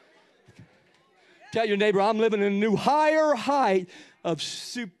 Tell your neighbor, I'm living in a new higher height of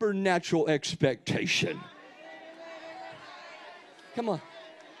supernatural expectation. Come on.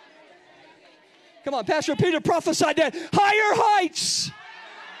 Come on, Pastor Peter prophesied that. Higher heights.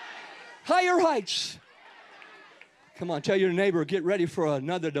 Higher heights. Come on, tell your neighbor, get ready for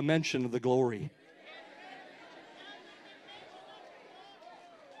another dimension of the glory.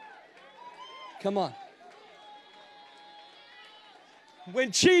 Come on.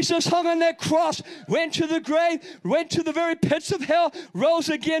 When Jesus hung on that cross, went to the grave, went to the very pits of hell, rose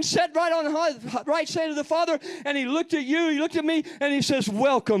again, sat right on the right side of the Father, and he looked at you, he looked at me, and he says,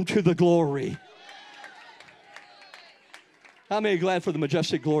 welcome to the glory. How many are glad for the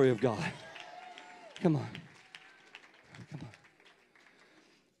majestic glory of God? Come on. Come on.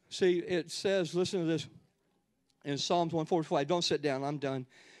 See, it says, listen to this, in Psalms 145. Don't sit down, I'm done.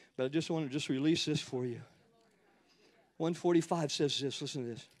 But I just want to just release this for you. 145 says this, listen to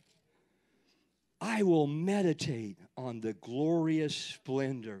this. I will meditate on the glorious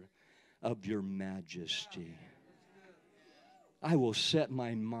splendor of your majesty. I will set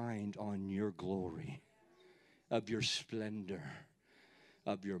my mind on your glory, of your splendor,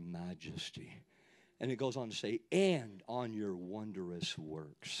 of your majesty. And it goes on to say, and on your wondrous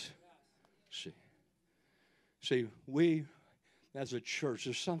works. See, we as a church,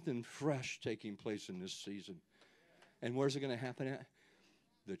 there's something fresh taking place in this season. And where's it going to happen at?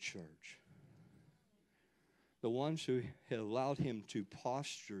 The church. The ones who have allowed him to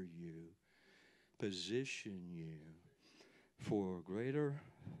posture you, position you for greater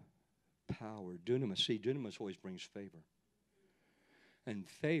power. Dunamis. See, dunamis always brings favor. And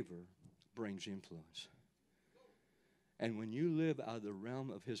favor brings influence. And when you live out of the realm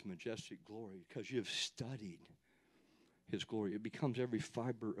of his majestic glory, because you've studied his glory, it becomes every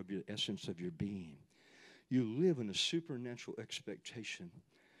fiber of your essence of your being. You live in a supernatural expectation.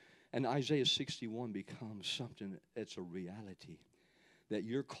 And Isaiah 61 becomes something that's a reality. That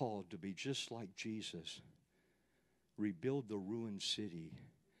you're called to be just like Jesus. Rebuild the ruined city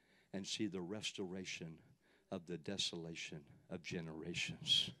and see the restoration of the desolation of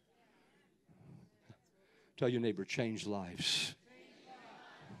generations. Tell your neighbor, change lives.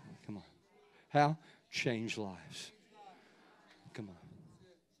 Come on. How? Change lives. Come on.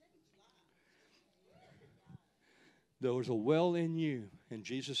 There was a well in you. And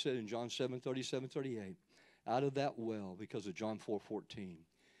Jesus said in John 7:37-38, out of that well, because of John 4:14,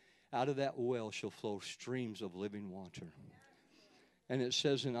 out of that well shall flow streams of living water. And it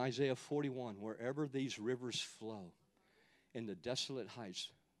says in Isaiah 41, wherever these rivers flow, in the desolate heights,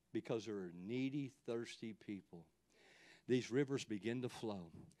 because there are needy, thirsty people, these rivers begin to flow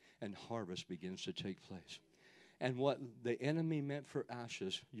and harvest begins to take place. And what the enemy meant for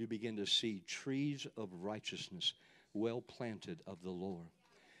ashes, you begin to see trees of righteousness well planted of the Lord.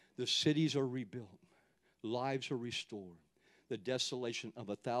 The cities are rebuilt. Lives are restored. The desolation of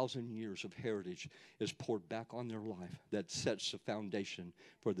 1,000 years of heritage is poured back on their life that sets the foundation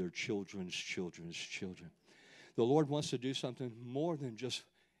for their children's children's children. The Lord wants to do something more than just,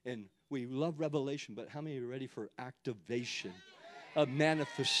 and we love revelation, but how many are ready for activation of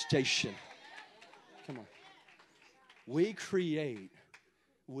manifestation? Come on. We create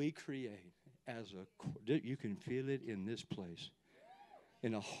as a, you can feel it in this place,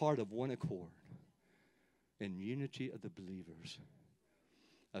 in a heart of one accord, in unity of the believers,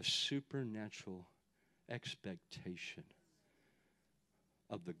 a supernatural expectation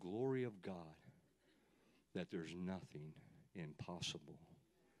of the glory of God, that there's nothing impossible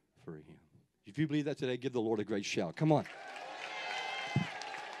for him. If you believe that today, give the Lord a great shout. Come on. Can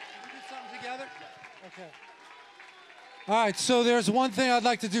we do something together? Okay. All right, so there's one thing I'd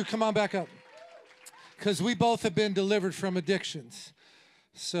like to do. Come on back up. Because we both have been delivered from addictions.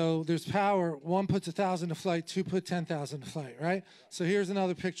 So there's power. One puts 1,000 to flight, two put 10,000 to flight, right? So here's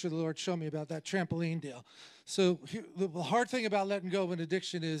another picture the Lord showed me about that trampoline deal. So the hard thing about letting go of an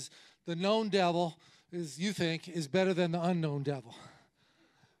addiction is the known devil is, you think, is better than the unknown devil.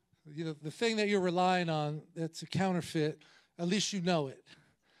 You know, the thing that you're relying on that's a counterfeit, at least you know it.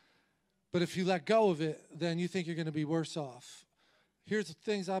 But if you let go of it, then you think you're going to be worse off. Here's the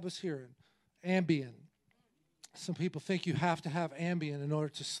things I was hearing. Ambien. Some people think you have to have Ambien in order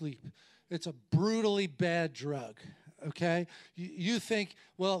to sleep. It's a brutally bad drug. okay? You think,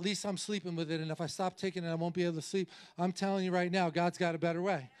 well, at least I'm sleeping with it, and if I stop taking it, I won't be able to sleep. I'm telling you right now, God's got a better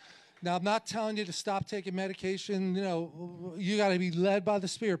way. Now, I'm not telling you to stop taking medication. You know, you got to be led by the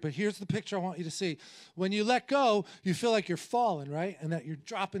Spirit. But here's the picture I want you to see. When you let go, you feel like you're falling, right? And that you're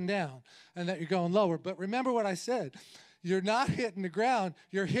dropping down and that you're going lower. But remember what I said. You're not hitting the ground.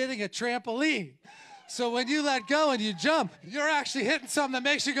 You're hitting a trampoline. So when you let go and you jump, you're actually hitting something that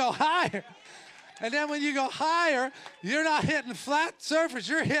makes you go higher. And then when you go higher, you're not hitting flat surface.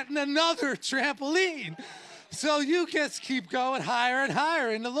 You're hitting another trampoline. So you just keep going higher and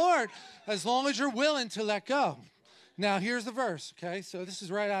higher in the Lord as long as you're willing to let go. Now, here's the verse, okay? So this is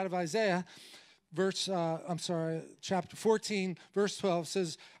right out of Isaiah, chapter 14, verse 12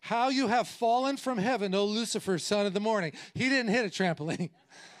 says, how you have fallen from heaven, O Lucifer, son of the morning. He didn't hit a trampoline.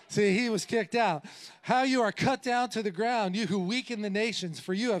 See, he was kicked out. How you are cut down to the ground, you who weaken the nations,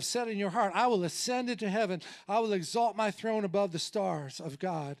 for you have said in your heart, I will ascend into heaven. I will exalt my throne above the stars of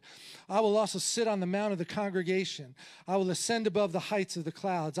God. I will also sit on the mount of the congregation. I will ascend above the heights of the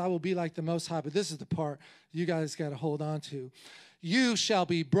clouds. I will be like the Most High. But this is the part you guys got to hold on to. You shall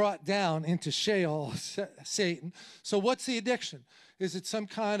be brought down into Sheol, Satan. So what's the addiction? Is it some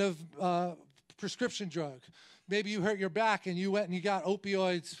kind of prescription drug? Maybe you hurt your back and you went and you got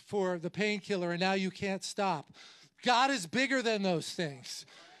opioids for the painkiller and now you can't stop. God is bigger than those things.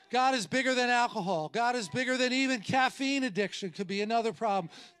 God is bigger than alcohol. God is bigger than even caffeine addiction could be another problem.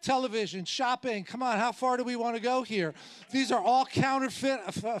 Television, shopping. Come on, how far do we want to go here? These are all counterfeit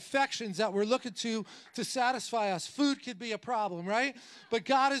affections that we're looking to satisfy us. Food could be a problem, right? But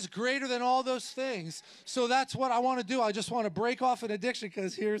God is greater than all those things. So that's what I want to do. I just want to break off an addiction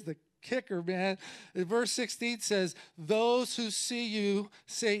because here's the kicker, man. Verse 16 says, those who see you,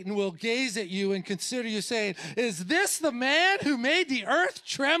 Satan, will gaze at you and consider you, saying, is this the man who made the earth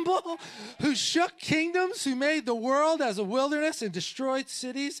tremble, who shook kingdoms, who made the world as a wilderness and destroyed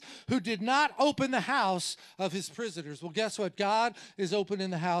cities, who did not open the house of his prisoners? Well, guess what? God is opening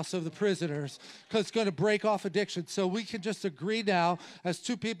the house of the prisoners because it's going to break off addiction. So we can just agree now as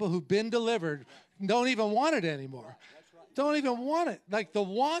two people who've been delivered, don't even want it anymore. Don't even want it. Like the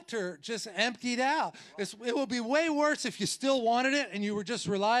wanter just emptied out. It will be way worse if you still wanted it and you were just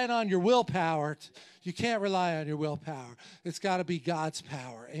relying on your willpower. You can't rely on your willpower. It's got to be God's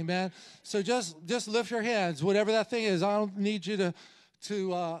power. Amen? So just lift your hands, whatever that thing is. I don't need you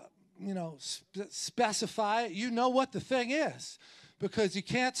to specify it. You know what the thing is because you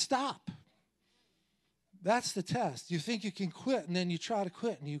can't stop. That's the test. You think you can quit and then you try to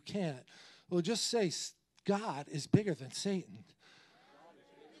quit and you can't. Well, just say, God is bigger than Satan.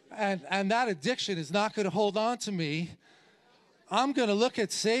 And that addiction is not going to hold on to me. I'm going to look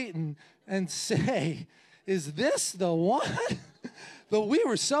at Satan and say, is this the one that we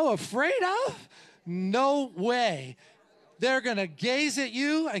were so afraid of? No way. They're going to gaze at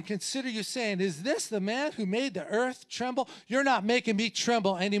you and consider you saying, is this the man who made the earth tremble? You're not making me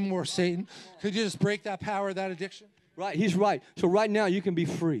tremble anymore, Satan. Could you just break that power of that addiction? Right, he's right. So right now you can be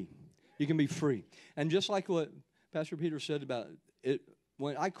free. You can be free. And just like what Pastor Peter said about it,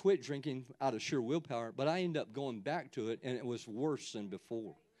 when I quit drinking out of sheer willpower, but I ended up going back to it, and it was worse than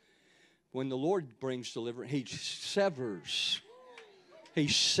before. When the Lord brings deliverance, he severs. He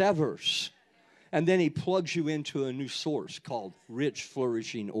severs. And then he plugs you into a new source called rich,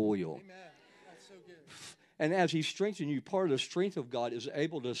 flourishing oil. Amen. That's so good. And as he strengthens you, part of the strength of God is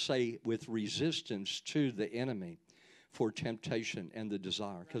able to say with resistance to the enemy for temptation and the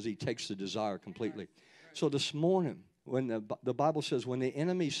desire, because he takes the desire completely. So this morning, when the Bible says, when the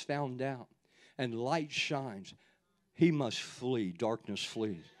enemy's found out and light shines, he must flee, darkness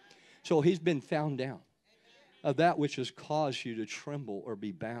flees. So he's been found out of that which has caused you to tremble or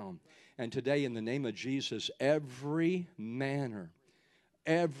be bound. And today, in the name of Jesus, every manner,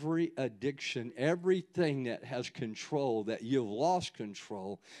 every addiction, everything that has control, that you've lost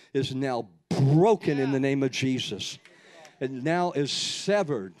control, is now broken in the name of Jesus. And now is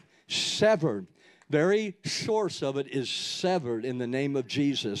severed. Very source of it is severed in the name of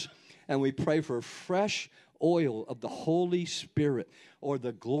Jesus. And we pray for fresh oil of the Holy Spirit or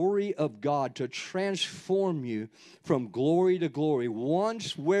the glory of God to transform you from glory to glory.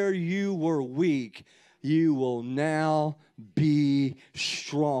 Once where you were weak, you will now be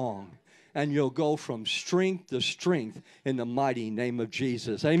strong. And you'll go from strength to strength in the mighty name of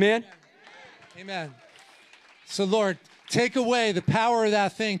Jesus. Amen? Amen. So, Lord, take away the power of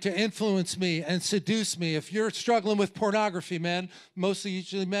that thing to influence me and seduce me. If you're struggling with pornography, man, mostly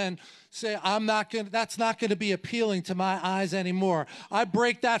usually men, say, that's not going to be appealing to my eyes anymore. I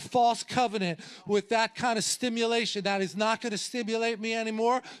break that false covenant with that kind of stimulation. That is not going to stimulate me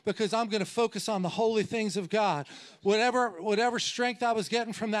anymore, because I'm going to focus on the holy things of God. Whatever strength I was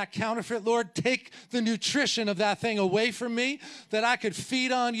getting from that counterfeit, Lord, take the nutrition of that thing away from me, that I could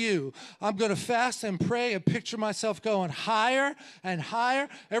feed on you. I'm going to fast and pray and picture myself going higher and higher.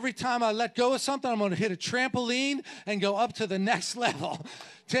 Every time I let go of something, I'm going to hit a trampoline and go up to the next level.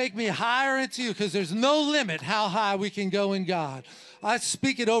 Take me higher into you, because there's no limit how high we can go in God. I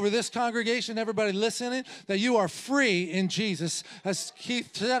speak it over this congregation, everybody listening, that you are free in Jesus. As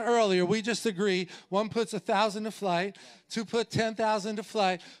Keith said earlier, we just agree, 1 puts 1,000 to flight, 2 put 10,000 to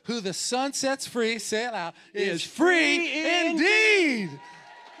flight. Who the Son sets free, say it out, is free indeed.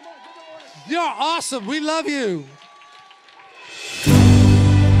 You're awesome. We love you.